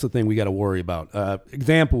 and that's the thing we got to worry about.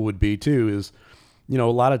 Example would be too is, a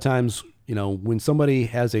lot of times, when somebody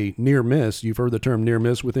has a near miss, you've heard the term near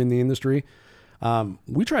miss within the industry.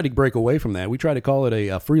 We try to break away from that. We try to call it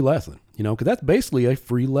a free lesson, because that's basically a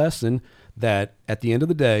free lesson that at the end of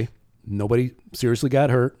the day, nobody seriously got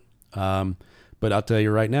hurt. But I'll tell you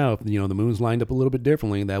right now, if the moon's lined up a little bit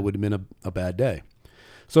differently, that would have been a bad day.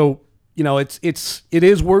 So it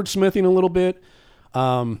is wordsmithing a little bit,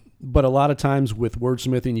 but a lot of times with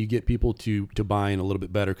wordsmithing, you get people to buy in a little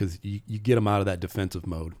bit better because you get them out of that defensive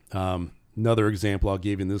mode. Another example I'll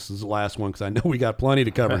give you, and this is the last one because I know we got plenty to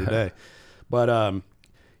cover today, but a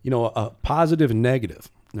positive and negative.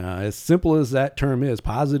 As simple as that term is,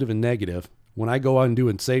 positive and negative. When I go out and do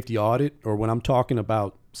a safety audit, or when I'm talking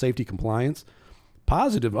about safety compliance.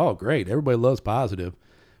 Positive, oh, great. Everybody loves positive.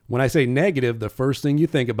 When I say negative, the first thing you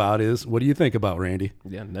think about is, what do you think about, Randy?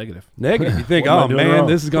 Yeah, negative. Negative. You think, oh, man,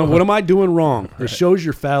 this is going, what am I doing wrong? Right. It shows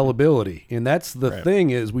your fallibility. And that's the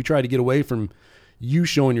thing is we try to get away from you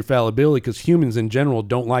showing your fallibility because humans in general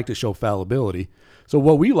don't like to show fallibility. So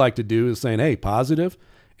what we like to do is saying, hey, positive,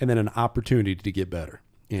 and then an opportunity to get better.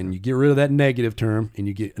 and you get rid of that negative term and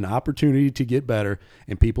you get an opportunity to get better,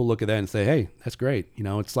 and people look at that and say, hey, that's great.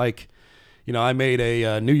 It's like, I made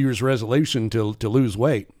a New Year's resolution to lose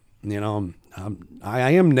weight.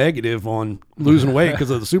 I am negative on losing weight because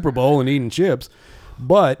of the Super Bowl and eating chips.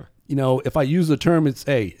 But, if I use the term, it's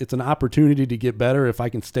an opportunity to get better. If I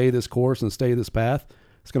can stay this course and stay this path,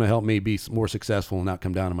 it's going to help me be more successful and not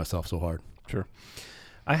come down on myself so hard. Sure.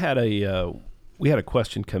 We had a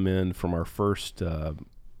question come in from our first,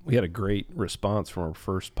 we had a great response from our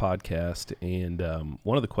first podcast. And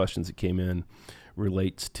one of the questions that came in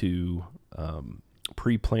relates to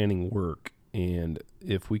pre-planning work. And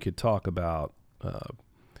if we could talk about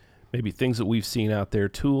maybe things that we've seen out there,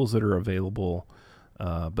 tools that are available,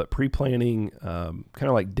 but pre-planning, kind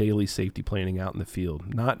of like daily safety planning out in the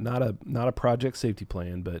field, not a project safety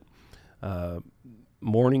plan, but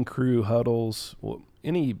morning crew huddles.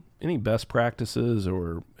 Any best practices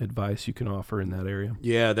or advice you can offer in that area?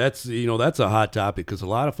 Yeah, that's a hot topic because a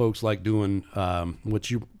lot of folks like doing what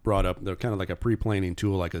you brought up. They're kind of like a pre-planning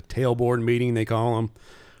tool, like a tailboard meeting they call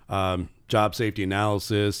them. Job safety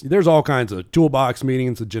analysis. There's all kinds of toolbox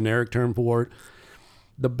meetings, a generic term for it.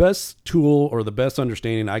 The best tool or the best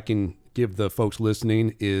understanding I can give the folks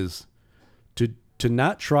listening is to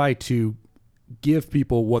not try to give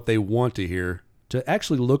people what they want to hear, to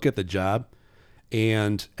actually look at the job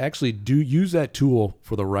and actually use that tool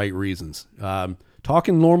for the right reasons. Talk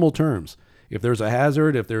in normal terms. If there's a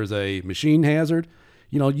hazard, if there's a machine hazard,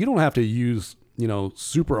 you don't have to use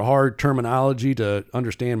super hard terminology to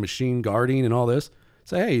understand machine guarding and all this.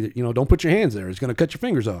 Say, hey, don't put your hands there. It's going to cut your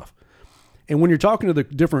fingers off. And when you're talking to the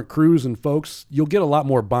different crews and folks, you'll get a lot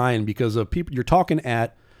more buy-in because of people you're talking to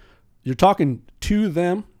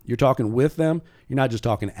them, you're talking with them, you're not just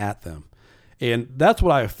talking at them. And that's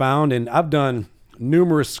what I have found. And I've done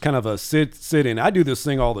numerous kind of a sit-in. I do this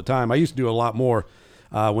thing all the time. I used to do a lot more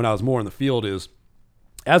when I was more in the field is,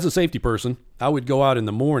 as a safety person, I would go out in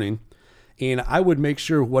the morning and I would make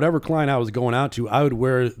sure whatever client I was going out to, I would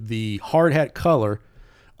wear the hard hat color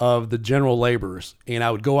of the general laborers. And I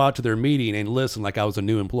would go out to their meeting and listen like I was a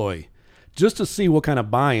new employee just to see what kind of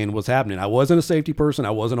buy-in was happening. I wasn't a safety person.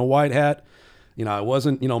 I wasn't a white hat. I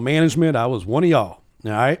wasn't, management. I was one of y'all.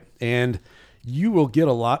 All right. And you will get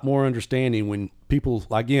a lot more understanding when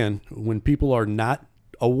people are not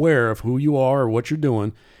aware of who you are or what you're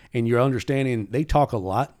doing, and you're understanding they talk a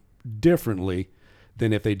lot differently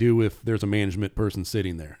than if they do if there's a management person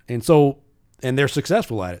sitting there. And they're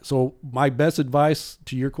successful at it. So my best advice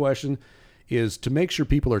to your question is to make sure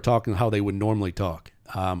people are talking how they would normally talk,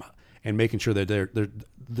 and making sure that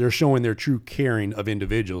they're showing their true caring of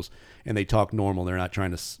individuals and they talk normal. They're not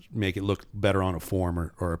trying to make it look better on a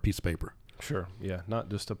form or a piece of paper. Sure. Yeah. Not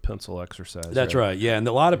just a pencil exercise. That's right. Yeah. And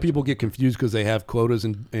a lot of people get confused because they have quotas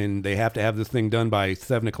and they have to have this thing done by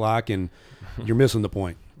 7:00 and you're missing the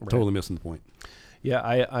point. Right. Totally missing the point. Yeah.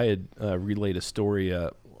 I had relayed a story. I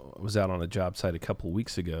was out on a job site a couple of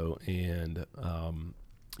weeks ago and,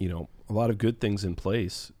 a lot of good things in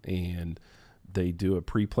place, and they do a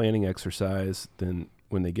pre-planning exercise. Then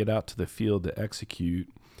when they get out to the field to execute,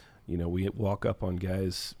 we walk up on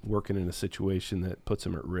guys working in a situation that puts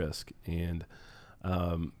them at risk. And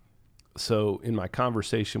so in my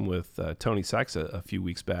conversation with Tony Sykes a few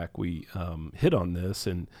weeks back, we hit on this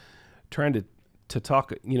and trying to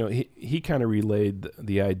talk, he kind of relayed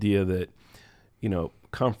the idea that,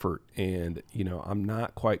 comfort and, I'm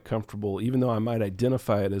not quite comfortable, even though I might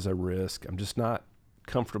identify it as a risk, I'm just not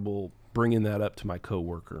comfortable bringing that up to my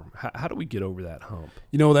coworker. How do we get over that hump?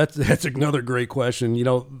 That's another great question.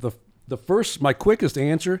 My quickest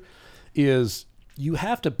answer is you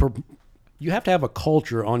have to have a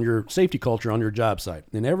culture on your safety culture on your job site,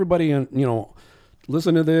 and everybody,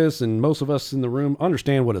 listen to this, and most of us in the room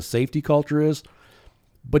understand what a safety culture is,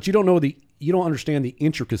 but you don't understand the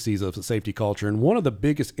intricacies of a safety culture. And one of the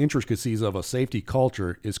biggest intricacies of a safety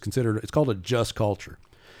culture it's called a just culture.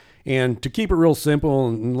 And to keep it real simple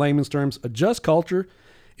in layman's terms, a just culture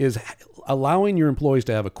is allowing your employees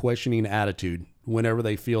to have a questioning attitude whenever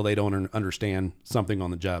they feel they don't understand something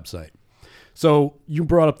on the job site. So you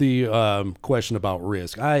brought up the question about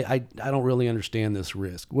risk. I don't really understand this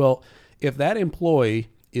risk. Well, if that employee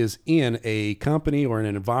is in a company or in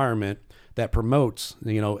an environment that promotes,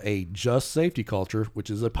 a just safety culture,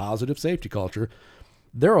 which is a positive safety culture,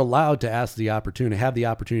 they're allowed to have the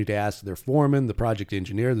opportunity to ask their foreman, the project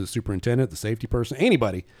engineer, the superintendent, the safety person,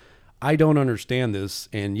 anybody, I don't understand this.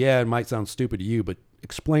 And yeah, it might sound stupid to you, but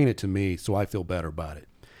explain it to me so I feel better about it.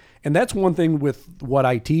 And that's one thing with what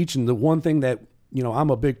I teach. And the one thing that, I'm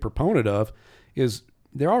a big proponent of is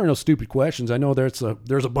there are no stupid questions. I know there's a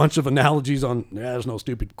bunch of analogies on there's no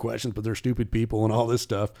stupid questions, but there's stupid people and all this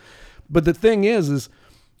stuff. But the thing is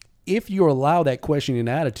if you allow that questioning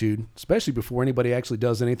attitude, especially before anybody actually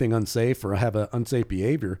does anything unsafe or have an unsafe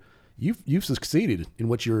behavior, you've succeeded in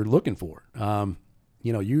what you're looking for.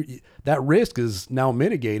 That risk is now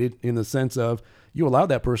mitigated in the sense of you allow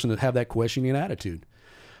that person to have that questioning attitude.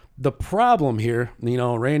 The problem here,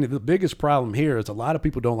 Randy, the biggest problem here is a lot of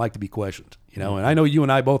people don't like to be questioned, and I know you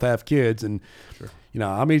and I both have kids, and Sure.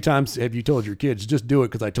 How many times have you told your kids, just do it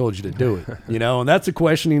because I told you to do it, and that's a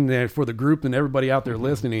questioning there for the group and everybody out there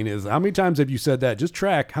listening is how many times have you said that? Just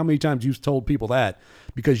track how many times you've told people that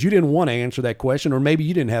because you didn't want to answer that question, or maybe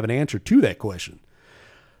you didn't have an answer to that question.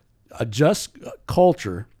 A just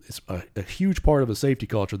culture is a huge part of a safety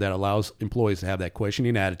culture that allows employees to have that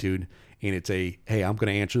questioning attitude. And it's hey, I'm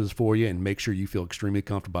going to answer this for you and make sure you feel extremely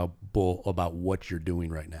comfortable about what you're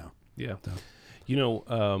doing right now. Yeah.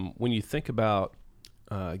 So. When you think about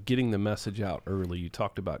getting the message out early, you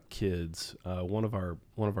talked about kids. One of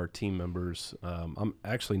our team members, I'm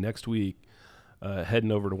actually next week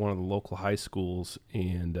heading over to one of the local high schools,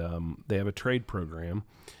 and they have a trade program.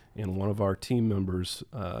 And one of our team members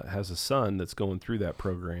has a son that's going through that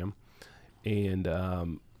program,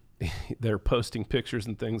 and they're posting pictures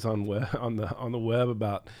and things on the web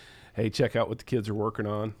about, hey, check out what the kids are working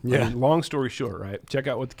on. Yeah. I mean, long story short, right? Check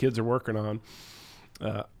out what the kids are working on.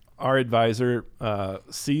 Our advisor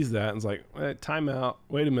sees that and is like, time out,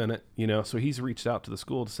 wait a minute, So he's reached out to the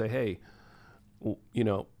school to say, hey,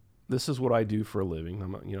 this is what I do for a living.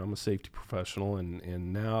 I'm a safety professional,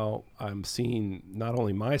 and now I'm seeing not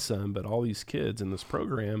only my son but all these kids in this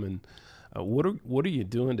program. And what are you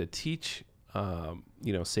doing to teach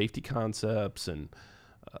safety concepts and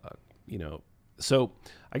So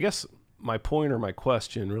I guess my point or my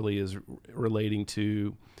question really is relating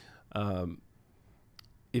to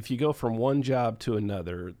if you go from one job to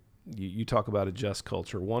another, you talk about a just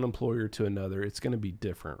culture, one employer to another, it's going to be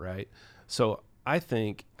different, right? So I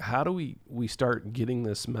think, how do we start getting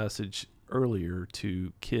this message earlier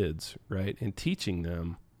to kids, right? And teaching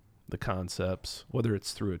them the concepts, whether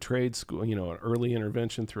it's through a trade school, an early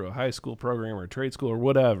intervention through a high school program or a trade school or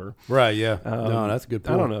whatever. Right. Yeah. No, that's a good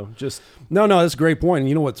point. I don't know. Just No, that's a great point. And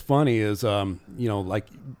you know what's funny is, like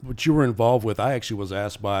what you were involved with, I actually was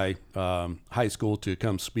asked by high school to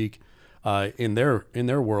come speak in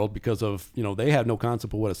their world because of, they have no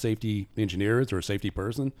concept of what a safety engineer is or a safety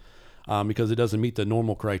person. Because it doesn't meet the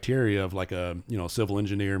normal criteria of like a civil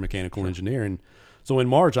engineer, mechanical engineer. And so in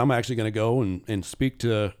March, I'm actually going to go and speak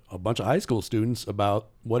to a bunch of high school students about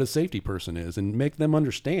what a safety person is and make them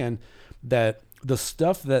understand that the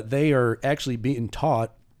stuff that they are actually being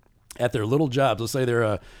taught at their little jobs, let's say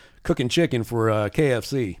they're cooking chicken for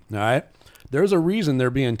KFC, all right? There's a reason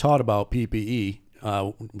they're being taught about PPE,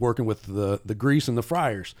 working with the grease and the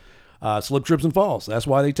fryers, slip, trips, and falls. That's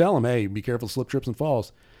why they tell them, hey, be careful, slip, trips, and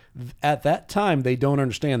falls. At that time, they don't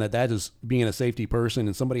understand that is being a safety person,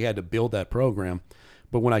 and somebody had to build that program.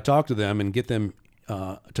 But when I talk to them and get them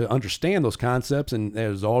to understand those concepts, and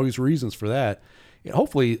there's always reasons for that,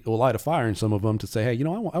 hopefully it will light a fire in some of them to say, hey,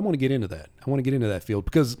 I want to get into that. I want to get into that field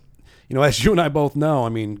because, as you and I both know, I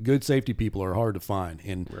mean, good safety people are hard to find.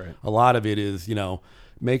 And right. A lot of it is,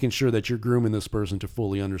 making sure that you're grooming this person to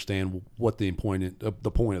fully understand what the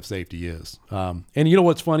point of safety is. And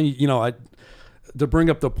what's funny, to bring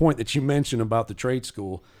up the point that you mentioned about the trade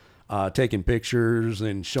school, taking pictures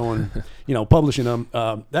and showing, publishing them.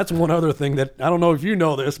 That's one other thing that I don't know if you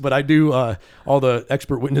know this, but I do all the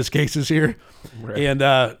expert witness cases here. Right. And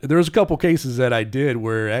there was a couple cases that I did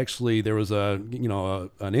where actually there was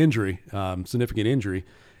an injury, significant injury,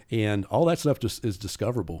 and all that stuff just is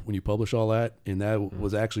discoverable when you publish all that. And that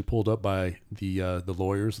was actually pulled up by the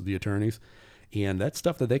lawyers, the attorneys, and that's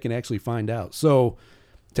stuff that they can actually find out. So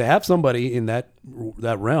to have somebody in that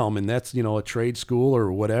realm, and that's, a trade school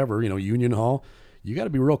or whatever, union hall, you got to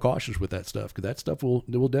be real cautious with that stuff because that stuff will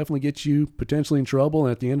definitely get you potentially in trouble.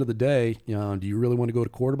 And at the end of the day, do you really want to go to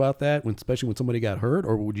court about that, especially when somebody got hurt,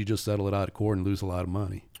 or would you just settle it out of court and lose a lot of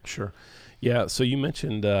money? Sure. Yeah. So you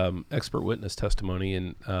mentioned expert witness testimony,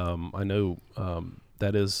 and I know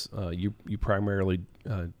that is you primarily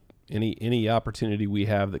any opportunity we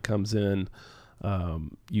have that comes in.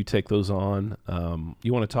 You take those on.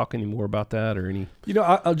 You want to talk any more about that or any?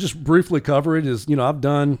 I'll just briefly cover it. I've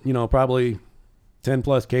done, probably 10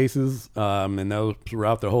 plus cases, and those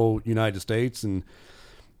throughout the whole United States. And,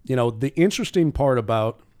 the interesting part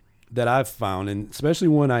about that I've found, and especially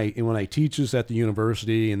when I teach this at the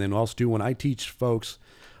university, and then also too when I teach folks,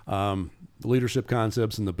 the leadership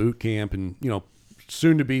concepts in the boot camp and,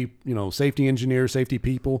 soon to be, safety engineers, safety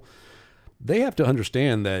people, they have to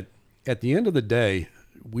understand that at the end of the day,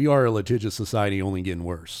 we are a litigious society only getting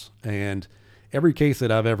worse. And every case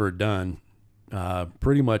that I've ever done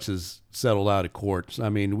pretty much is settled out of court. I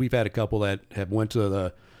mean, we've had a couple that have went to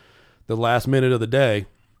the last minute of the day,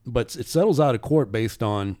 but it settles out of court based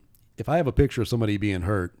on, if I have a picture of somebody being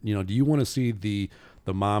hurt, you know, do you want to see the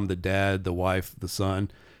mom, the dad, the wife, the son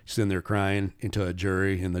sitting there crying into a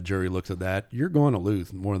jury, and the jury looks at that? You're going to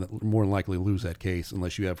lose, more than likely lose that case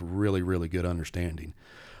unless you have really, really good understanding.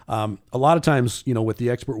 A lot of times, you know, with the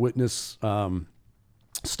expert witness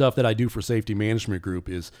stuff that I do for Safety Management Group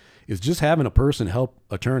is just having a person help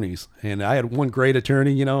attorneys. And I had one great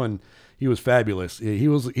attorney, you know, and he was fabulous. He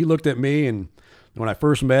looked at me, and when I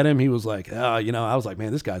first met him, he was like, you know, I was like,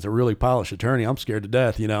 man, this guy's a really polished attorney. I'm scared to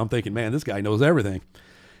death. You know, I'm thinking, man, this guy knows everything.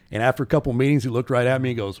 And after a couple meetings, he looked right at me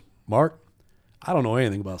and goes, Mark, I don't know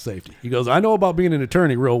anything about safety. He goes, I know about being an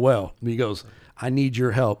attorney real well. And he goes, I need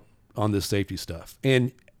your help on this safety stuff.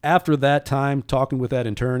 And after that time, talking with that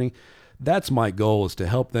attorney, that's my goal, is to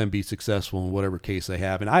help them be successful in whatever case they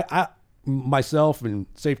have. And I myself and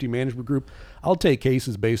Safety Management Group, I'll take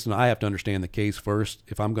cases based on, I have to understand the case first.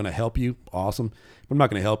 If I'm going to help you, awesome. If I'm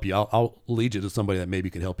not going to help you, I'll lead you to somebody that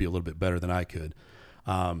maybe could help you a little bit better than I could.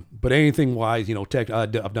 But anything wise, you know,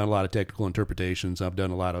 I've done a lot of technical interpretations. I've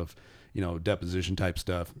done a lot of, you know, deposition type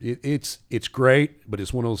stuff. It's great, but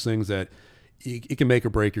it's one of those things that it can make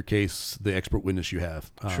or break your case, the expert witness you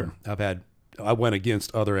have. Sure. I went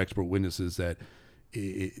against other expert witnesses that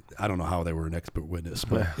I don't know how they were an expert witness,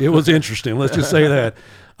 but it was interesting. Let's just say that.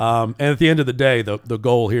 And at the end of the day, the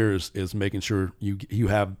goal here is making sure you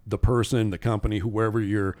have the person, the company, whoever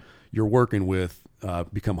you're working with,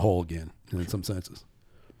 become whole again in some senses.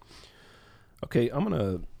 Okay, I'm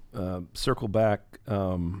going to circle back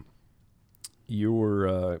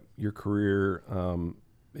your career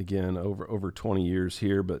again over 20 years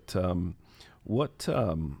here, but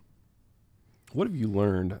what have you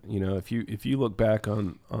learned? You know, if you look back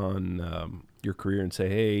on your career and say,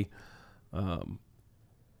 hey, I'm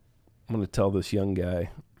going to tell this young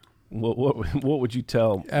guy, what would you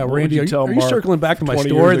tell? Randy, are you circling back to my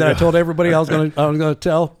story that I told everybody I was going to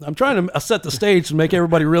tell? I'm trying to set the stage to make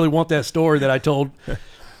everybody really want that story that I told.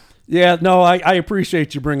 Yeah, no, I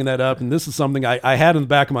appreciate you bringing that up. And this is something I had in the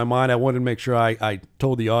back of my mind. I wanted to make sure I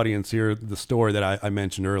told the audience here the story that I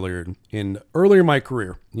mentioned earlier. Earlier in my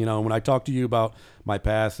career, you know, when I talked to you about my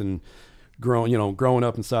past and growing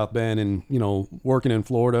up in South Bend and, you know, working in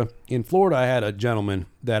Florida. In Florida, I had a gentleman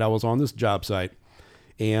that I was on this job site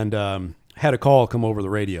and had a call come over the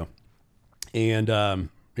radio. And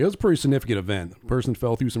it was a pretty significant event. The person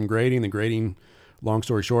fell through some grading. The grading, long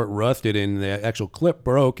story short, rusted, and the actual clip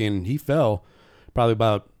broke, and he fell probably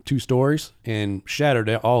about 2 stories and shattered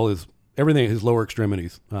everything, his lower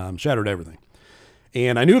extremities, shattered everything.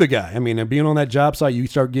 And I knew the guy. I mean, being on that job site, you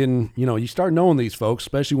start getting, you start knowing these folks,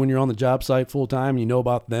 especially when you're on the job site full time. You know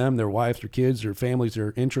about them, their wives, their kids, their families,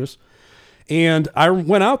 their interests. And I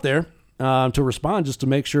went out there to respond just to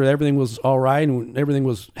make sure everything was all right and everything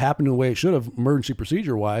was happening the way it should have, emergency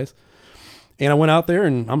procedure wise. And I went out there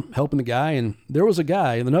and I'm helping the guy, and there was a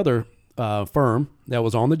guy in another firm that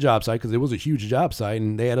was on the job site because it was a huge job site,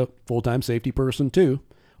 and they had a full-time safety person too,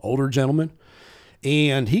 older gentleman.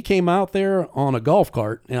 And he came out there on a golf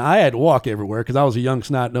cart, and I had to walk everywhere because I was a young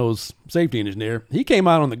snot-nosed safety engineer. He came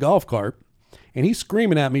out on the golf cart, and he's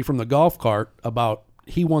screaming at me from the golf cart about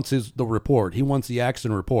he wants the report. He wants the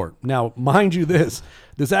accident report. Now, mind you, this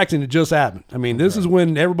accident had just happened. I mean, this is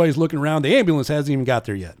when everybody's looking around. The ambulance hasn't even got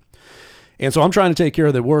there yet. And so I'm trying to take care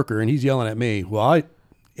of the worker, and he's yelling at me. Well,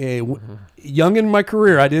 young in my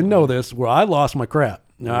career, I didn't know this, where I lost my crap.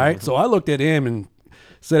 All right. So I looked at him and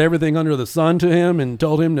said everything under the sun to him and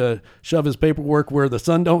told him to shove his paperwork where the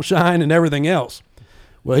sun don't shine and everything else.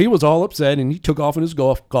 Well, he was all upset, and he took off in his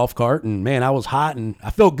golf cart, and man, I was hot, and I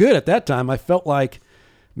felt good at that time. I felt like,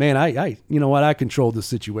 man, I you know what? I controlled this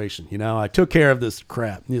situation. I took care of this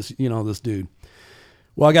crap, this dude.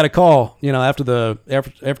 Well, I got a call, after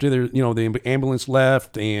the ambulance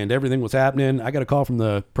left and everything was happening. I got a call from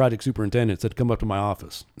the project superintendent, said to come up to my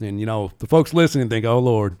office. And, the folks listening think, oh,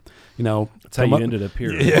 Lord, That's how you ended up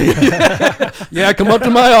here. Yeah, come up to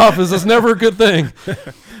my office. It's never a good thing.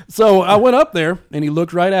 So I went up there, and he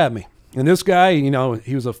looked right at me. And this guy,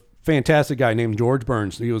 he was a fantastic guy named George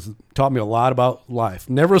Burns. He taught me a lot about life.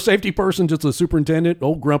 Never a safety person, just a superintendent,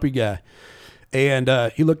 old grumpy guy.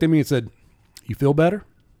 And he looked at me and said, you feel better?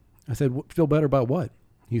 I said, feel better about what?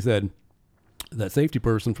 He said, that safety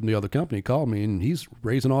person from the other company called me, and he's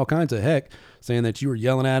raising all kinds of heck, saying that you were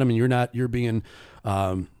yelling at him and you're being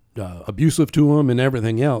abusive to him and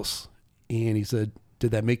everything else. And he said,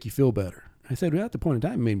 did that make you feel better? I said, well, at the point in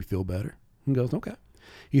time, it made me feel better. He goes, okay.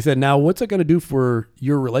 He said, now what's it going to do for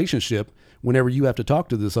your relationship whenever you have to talk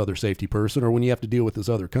to this other safety person or when you have to deal with this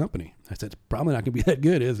other company? I said, it's probably not going to be that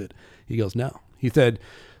good, is it? He goes, no. He said,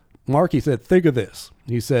 Mark, he said, think of this.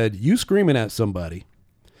 He said, you screaming at somebody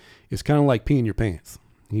is kind of like peeing your pants.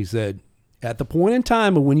 He said, at the point in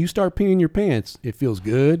time of when you start peeing your pants, it feels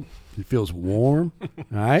good. It feels warm. All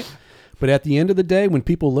right. But at the end of the day, when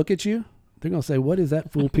people look at you, they're going to say, what is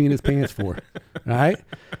that fool peeing his pants for? All right.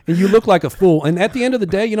 And you look like a fool. And at the end of the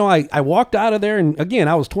day, you know, I walked out of there and again,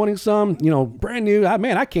 I was 20-some, you know, brand new.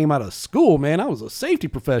 I came out of school, man. I was a safety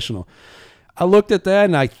professional. I looked at that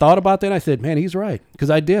and I thought about that. And I said, man, he's right. Because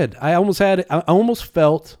I did. I almost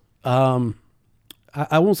felt, I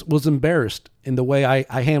almost was embarrassed in the way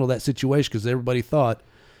I handled that situation because everybody thought,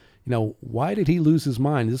 you know, why did he lose his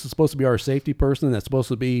mind? This is supposed to be our safety person that's supposed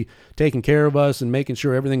to be taking care of us and making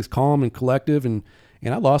sure everything's calm and collective. And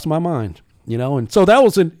I lost my mind, you know. And so that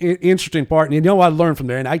was an interesting part. And, you know, I learned from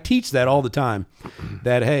there. And I teach that all the time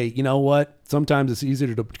that, hey, you know what? Sometimes it's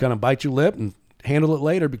easier to kind of bite your lip and handle it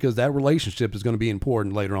later because that relationship is going to be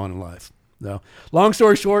important later on in life. So long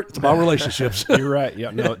story short, it's about relationships. You're right.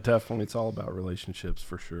 Yeah, no, definitely. It's all about relationships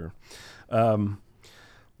for sure.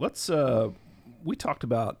 We talked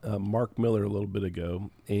about Mark Miller a little bit ago,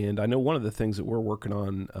 and I know one of the things that we're working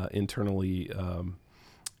on internally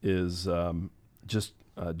is just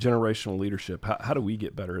generational leadership. How do we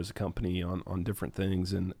get better as a company on different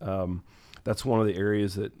things? And that's one of the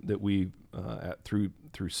areas that we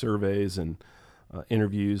through surveys and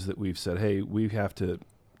interviews that we've said, hey, we have to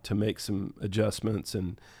make some adjustments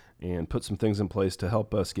and put some things in place to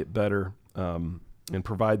help us get better and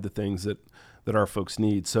provide the things that our folks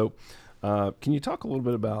need. So can you talk a little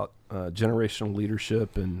bit about generational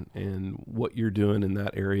leadership and what you're doing in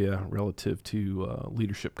that area relative to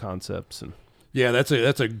leadership concepts? And yeah, that's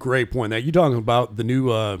a great point. That you're talking about the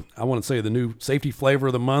new, I want to say the new safety flavor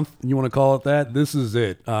of the month. You want to call it that? This is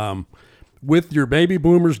it. With your baby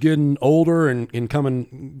boomers getting older and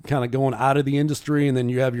coming, kind of going out of the industry, and then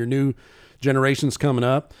you have your new generations coming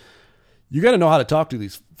up, you got to know how to talk to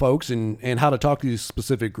these folks and how to talk to these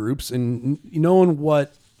specific groups and knowing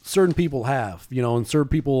what certain people have, you know, and certain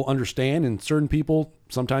people understand and certain people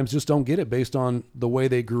sometimes just don't get it based on the way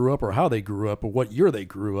they grew up or how they grew up or what year they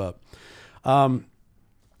grew up.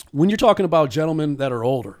 When you're talking about gentlemen that are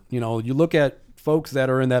older, you know, you look at folks that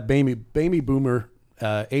are in that baby boomer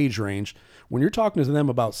age range. When you're talking to them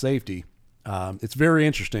about safety, it's very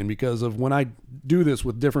interesting because of when I do this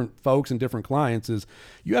with different folks and different clients is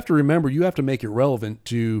you have to remember, you have to make it relevant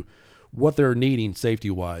to what they're needing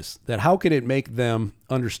safety-wise, that how can it make them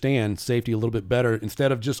understand safety a little bit better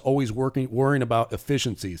instead of just always worrying about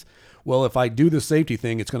efficiencies. Well, if I do the safety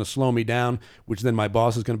thing, it's going to slow me down, which then my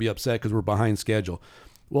boss is going to be upset because we're behind schedule.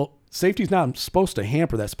 Well, safety's not supposed to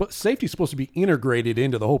hamper that. Safety's supposed to be integrated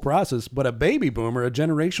into the whole process, but a baby boomer, a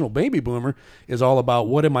generational baby boomer, is all about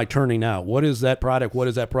what am I turning out? What is that product? What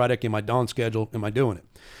is that product? Am I on schedule? Am I doing it?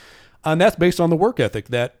 And that's based on the work ethic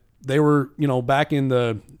that they were, you know, back in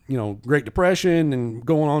the, you know, Great Depression and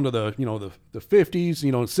going on to the, you know, the 50s,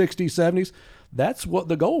 you know, 60s, 70s. That's what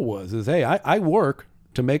the goal was is, hey, I work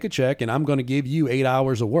to make a check and I'm going to give you 8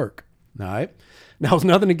 hours of work. All right. Now, it's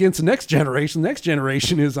nothing against the next generation. The next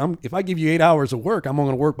generation is if I give you 8 hours of work, I'm only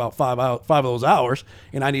going to work about five of those hours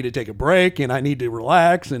and I need to take a break and I need to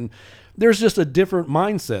relax. And there's just a different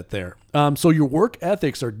mindset there. So your work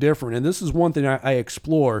ethics are different. And this is one thing I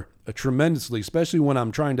explore tremendously, especially when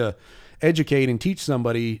I'm trying to educate and teach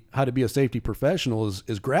somebody how to be a safety professional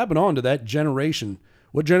is grabbing onto that generation.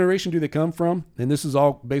 What generation do they come from? And this is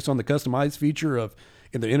all based on the customized feature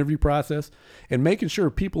in the interview process and making sure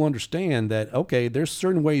people understand that, okay, there's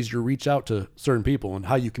certain ways you reach out to certain people and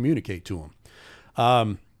how you communicate to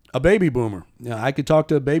them. A baby boomer. You know, I could talk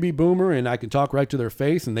to a baby boomer and I can talk right to their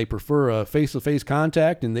face and they prefer a face-to-face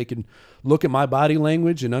contact and they can look at my body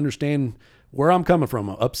language and understand where I'm coming from.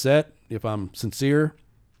 I'm upset, if I'm sincere,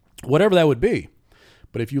 whatever that would be.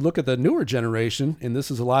 But if you look at the newer generation, and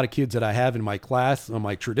this is a lot of kids that I have in my class on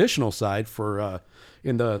my traditional side for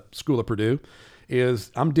in the School of Purdue,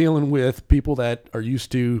 is I'm dealing with people that are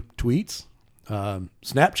used to tweets,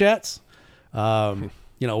 Snapchats.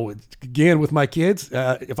 You know, again, with my kids,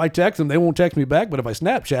 if I text them, they won't text me back. But if I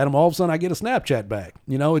Snapchat them, all of a sudden I get a Snapchat back.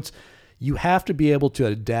 You know, you have to be able to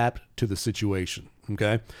adapt to the situation.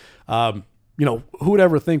 Okay. You know, who would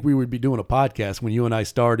ever think we would be doing a podcast when you and I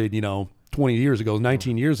started, you know, 20 years ago,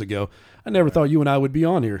 19 years ago? I never thought you and I would be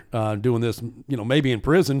on here doing this, you know, maybe in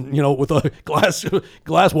prison, you know, with a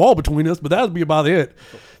glass wall between us, but that would be about it.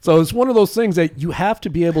 So it's one of those things that you have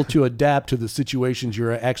to be able to adapt to the situations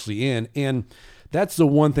you're actually in. And that's the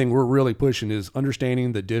one thing we're really pushing is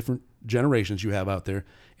understanding the different generations you have out there,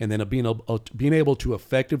 and then being able to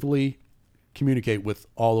effectively communicate with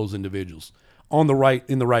all those individuals in the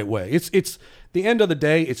right way. It's the end of the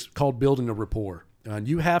day, it's called building a rapport. And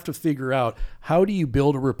you have to figure out, how do you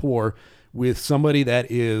build a rapport with somebody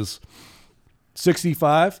that is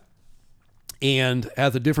 65 and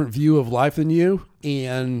has a different view of life than you?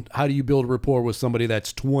 And how do you build a rapport with somebody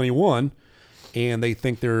that's 21 and they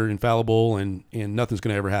think they're infallible and nothing's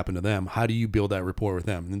going to ever happen to them? How do you build that rapport with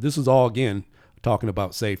them? And this is all, again, talking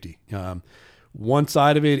about safety. One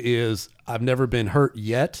side of it is, I've never been hurt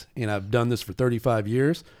yet, and I've done this for 35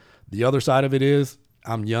 years. The other side of it is,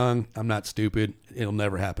 I'm young, I'm not stupid, it'll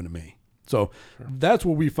never happen to me. So that's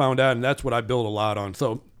what we found out, and that's what I build a lot on.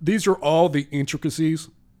 So these are all the intricacies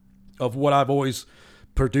of what I've always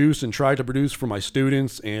produced and tried to produce for my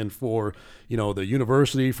students and for, the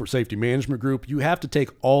university, for Safety Management Group. You have to take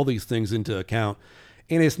all these things into account.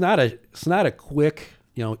 And it's not a quick,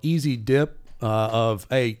 easy dip of,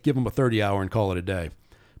 hey, give them a 30-hour and call it a day.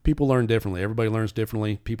 People learn differently. Everybody learns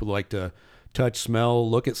differently. People like to touch, smell,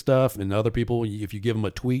 look at stuff, and other people, if you give them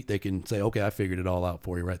a tweet, they can say, okay, I figured it all out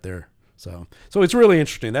for you right there. So it's really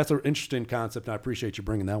interesting. That's an interesting concept, and I appreciate you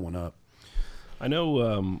bringing that one up. I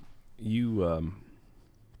know you,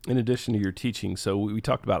 in addition to your teaching, so we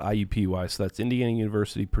talked about IUPUI, so that's Indiana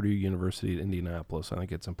University, Purdue University at Indianapolis. I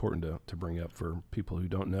think it's important to bring up for people who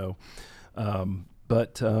don't know.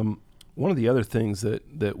 But one of the other things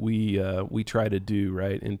that we try to do,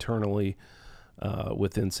 right, internally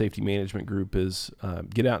within Safety Management Group is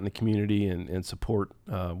get out in the community and support,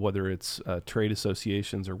 whether it's trade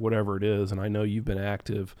associations or whatever it is. And I know you've been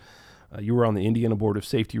active. You were on the Indiana Board of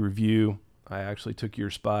Safety Review. I actually took your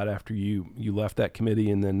spot after you left that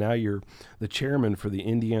committee, and then now you're the chairman for the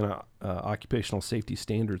Indiana Occupational Safety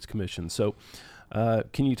Standards Commission. So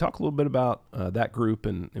can you talk a little bit about that group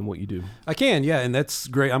and what you do? I can, yeah, and that's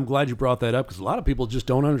great. I'm glad you brought that up, because a lot of people just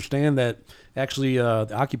don't understand that actually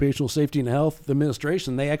the Occupational Safety and Health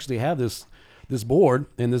Administration, they actually have this board,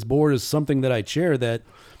 and this board is something that I chair, that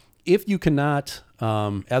if you cannot,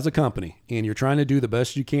 as a company, and you're trying to do the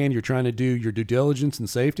best you can, you're trying to do your due diligence and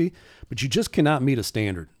safety, but you just cannot meet a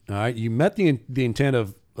standard, all right? You met the intent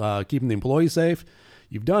of keeping the employee safe.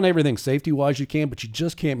 You've done everything safety-wise you can, but you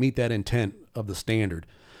just can't meet that intent of the standard.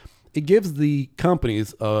 It gives the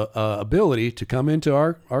companies ability to come into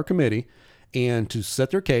our committee and to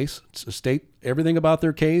set their case, to state everything about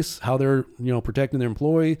their case, how they're protecting their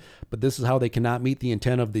employee, but this is how they cannot meet the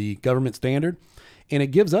intent of the government standard. And it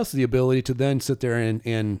gives us the ability to then sit there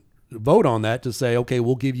and vote on that, to say, okay,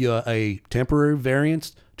 we'll give you a temporary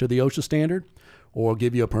variance to the OSHA standard, or we'll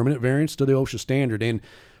give you a permanent variance to the OSHA standard. And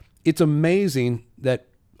it's amazing that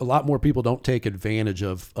a lot more people don't take advantage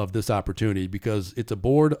of this opportunity, because it's a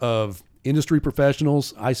board of industry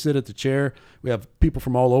professionals. I sit at the chair. We have people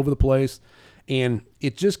from all over the place, and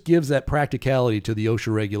it just gives that practicality to the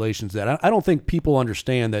OSHA regulations that I don't think people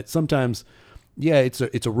understand. That sometimes, yeah, it's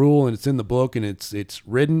a rule and it's in the book and it's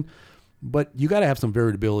written, but you got to have some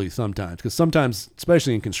variability sometimes, because sometimes,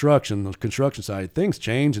 especially in construction, the construction side, things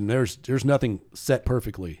change, and there's nothing set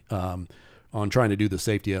perfectly on trying to do the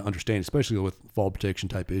safety understanding, especially with fall protection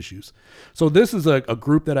type issues. So this is a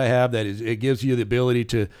group that I have that it gives you the ability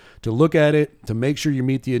to look at it, to make sure you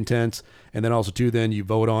meet the intents, and then also then you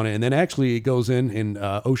vote on it. And then actually it goes in and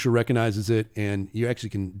OSHA recognizes it, and you actually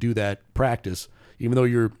can do that practice. Even though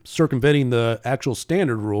you're circumventing the actual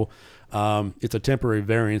standard rule, it's a temporary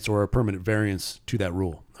variance or a permanent variance to that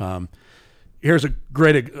rule. Here's a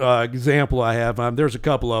great example I have. There's a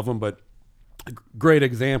couple of them, but a great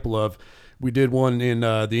example of, we did one in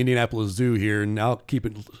the Indianapolis Zoo here, and I'll keep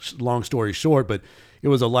it long story short, but it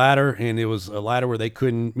was a ladder, and it was a ladder where they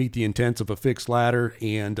couldn't meet the intents of a fixed ladder,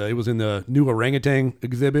 and it was in the new orangutan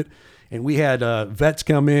exhibit. And we had vets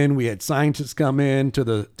come in, we had scientists come in to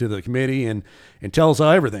the committee and tell us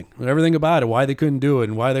everything about it, why they couldn't do it,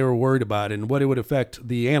 and why they were worried about it, and what it would affect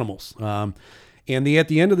the animals. And at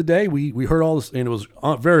the end of the day, we heard all this, and it was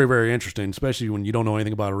very, very interesting, especially when you don't know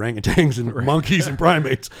anything about orangutans and monkeys and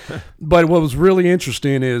primates. But what was really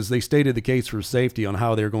interesting is they stated the case for safety on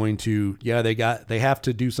how they're going to, they have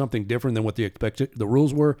to do something different than what the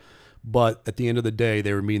rules were. But at the end of the day,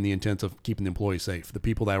 they were meeting the intent of keeping the employees safe, the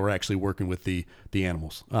people that were actually working with the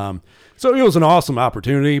animals. So it was an awesome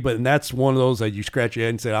opportunity, and that's one of those that you scratch your head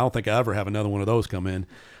and say, I don't think I ever have another one of those come in,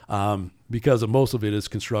 because of most of it is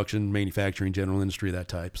construction, manufacturing, general industry, that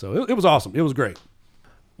type. So it was awesome. It was great.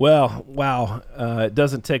 Well, wow. It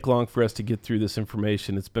doesn't take long for us to get through this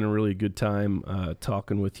information. It's been a really good time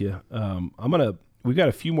talking with you. We've got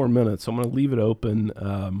a few more minutes, so I'm going to leave it open.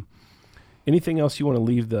 Anything else you want to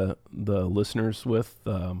leave the listeners with?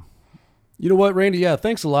 You know what, Randy? Yeah,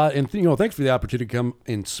 thanks a lot, and thanks for the opportunity to come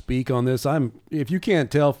and speak on this. If you can't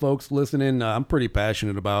tell, folks listening, I'm pretty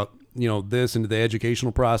passionate about this and the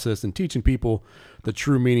educational process and teaching people the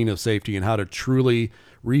true meaning of safety and how to truly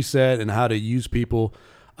reset and how to use people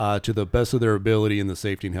to the best of their ability in the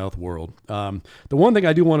safety and health world. The one thing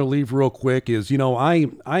I do want to leave real quick is, I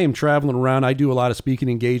am traveling around. I do a lot of speaking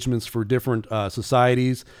engagements for different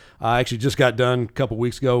societies. I actually just got done a couple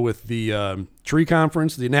weeks ago with the tree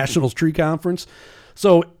conference, the National Tree Conference.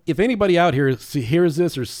 So if anybody out here hears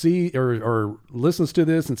this or listens to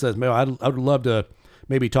this and says, "Man, I would love to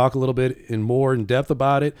maybe talk a little bit more in depth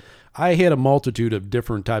about it," I hit a multitude of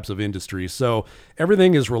different types of industries. So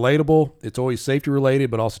everything is relatable. It's always safety related,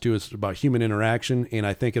 but also too, it's about human interaction. And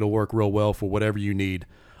I think it'll work real well for whatever you need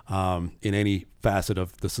in any facet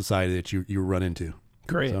of the society that you run into.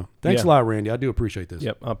 Great. So thanks a lot, Randy. I do appreciate this.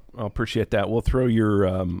 Yep. I'll appreciate that. We'll throw your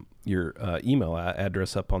email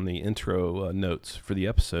address up on the intro notes for the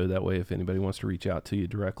episode. That way, if anybody wants to reach out to you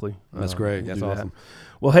directly. That's great. That's awesome.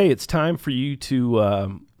 Well, hey, it's time for you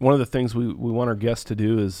to, one of the things we want our guests to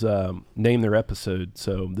do is name their episode.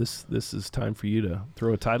 So this is time for you to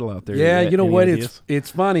throw a title out there. Yeah, you know what? Ideas?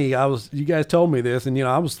 It's funny. You guys told me this, and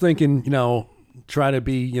I was thinking, try to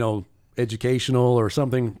be, educational or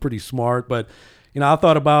something pretty smart, but I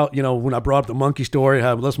thought about, when I brought up the monkey story,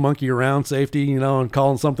 have let's monkey around safety, and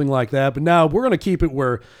calling something like that. But now we're going to keep it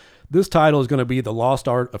where this title is going to be The Lost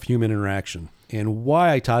Art of Human Interaction. And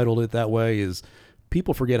why I titled it that way is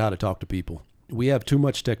people forget how to talk to people. We have too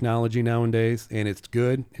much technology nowadays, and it's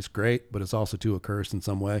good, it's great, but it's also too a curse in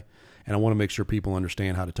some way. And I want to make sure people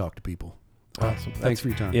understand how to talk to people. Awesome. Thanks for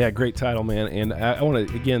your time. Yeah, great title, man. And I want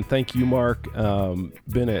to, again, thank you, Mark.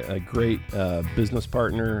 Been a great business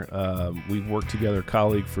partner. We've worked together,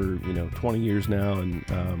 colleague for 20 years now,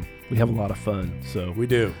 and we have a lot of fun. So we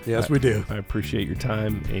do. Yes, we do. I appreciate your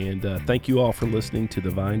time, and thank you all for listening to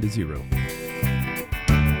the Vine to Zero.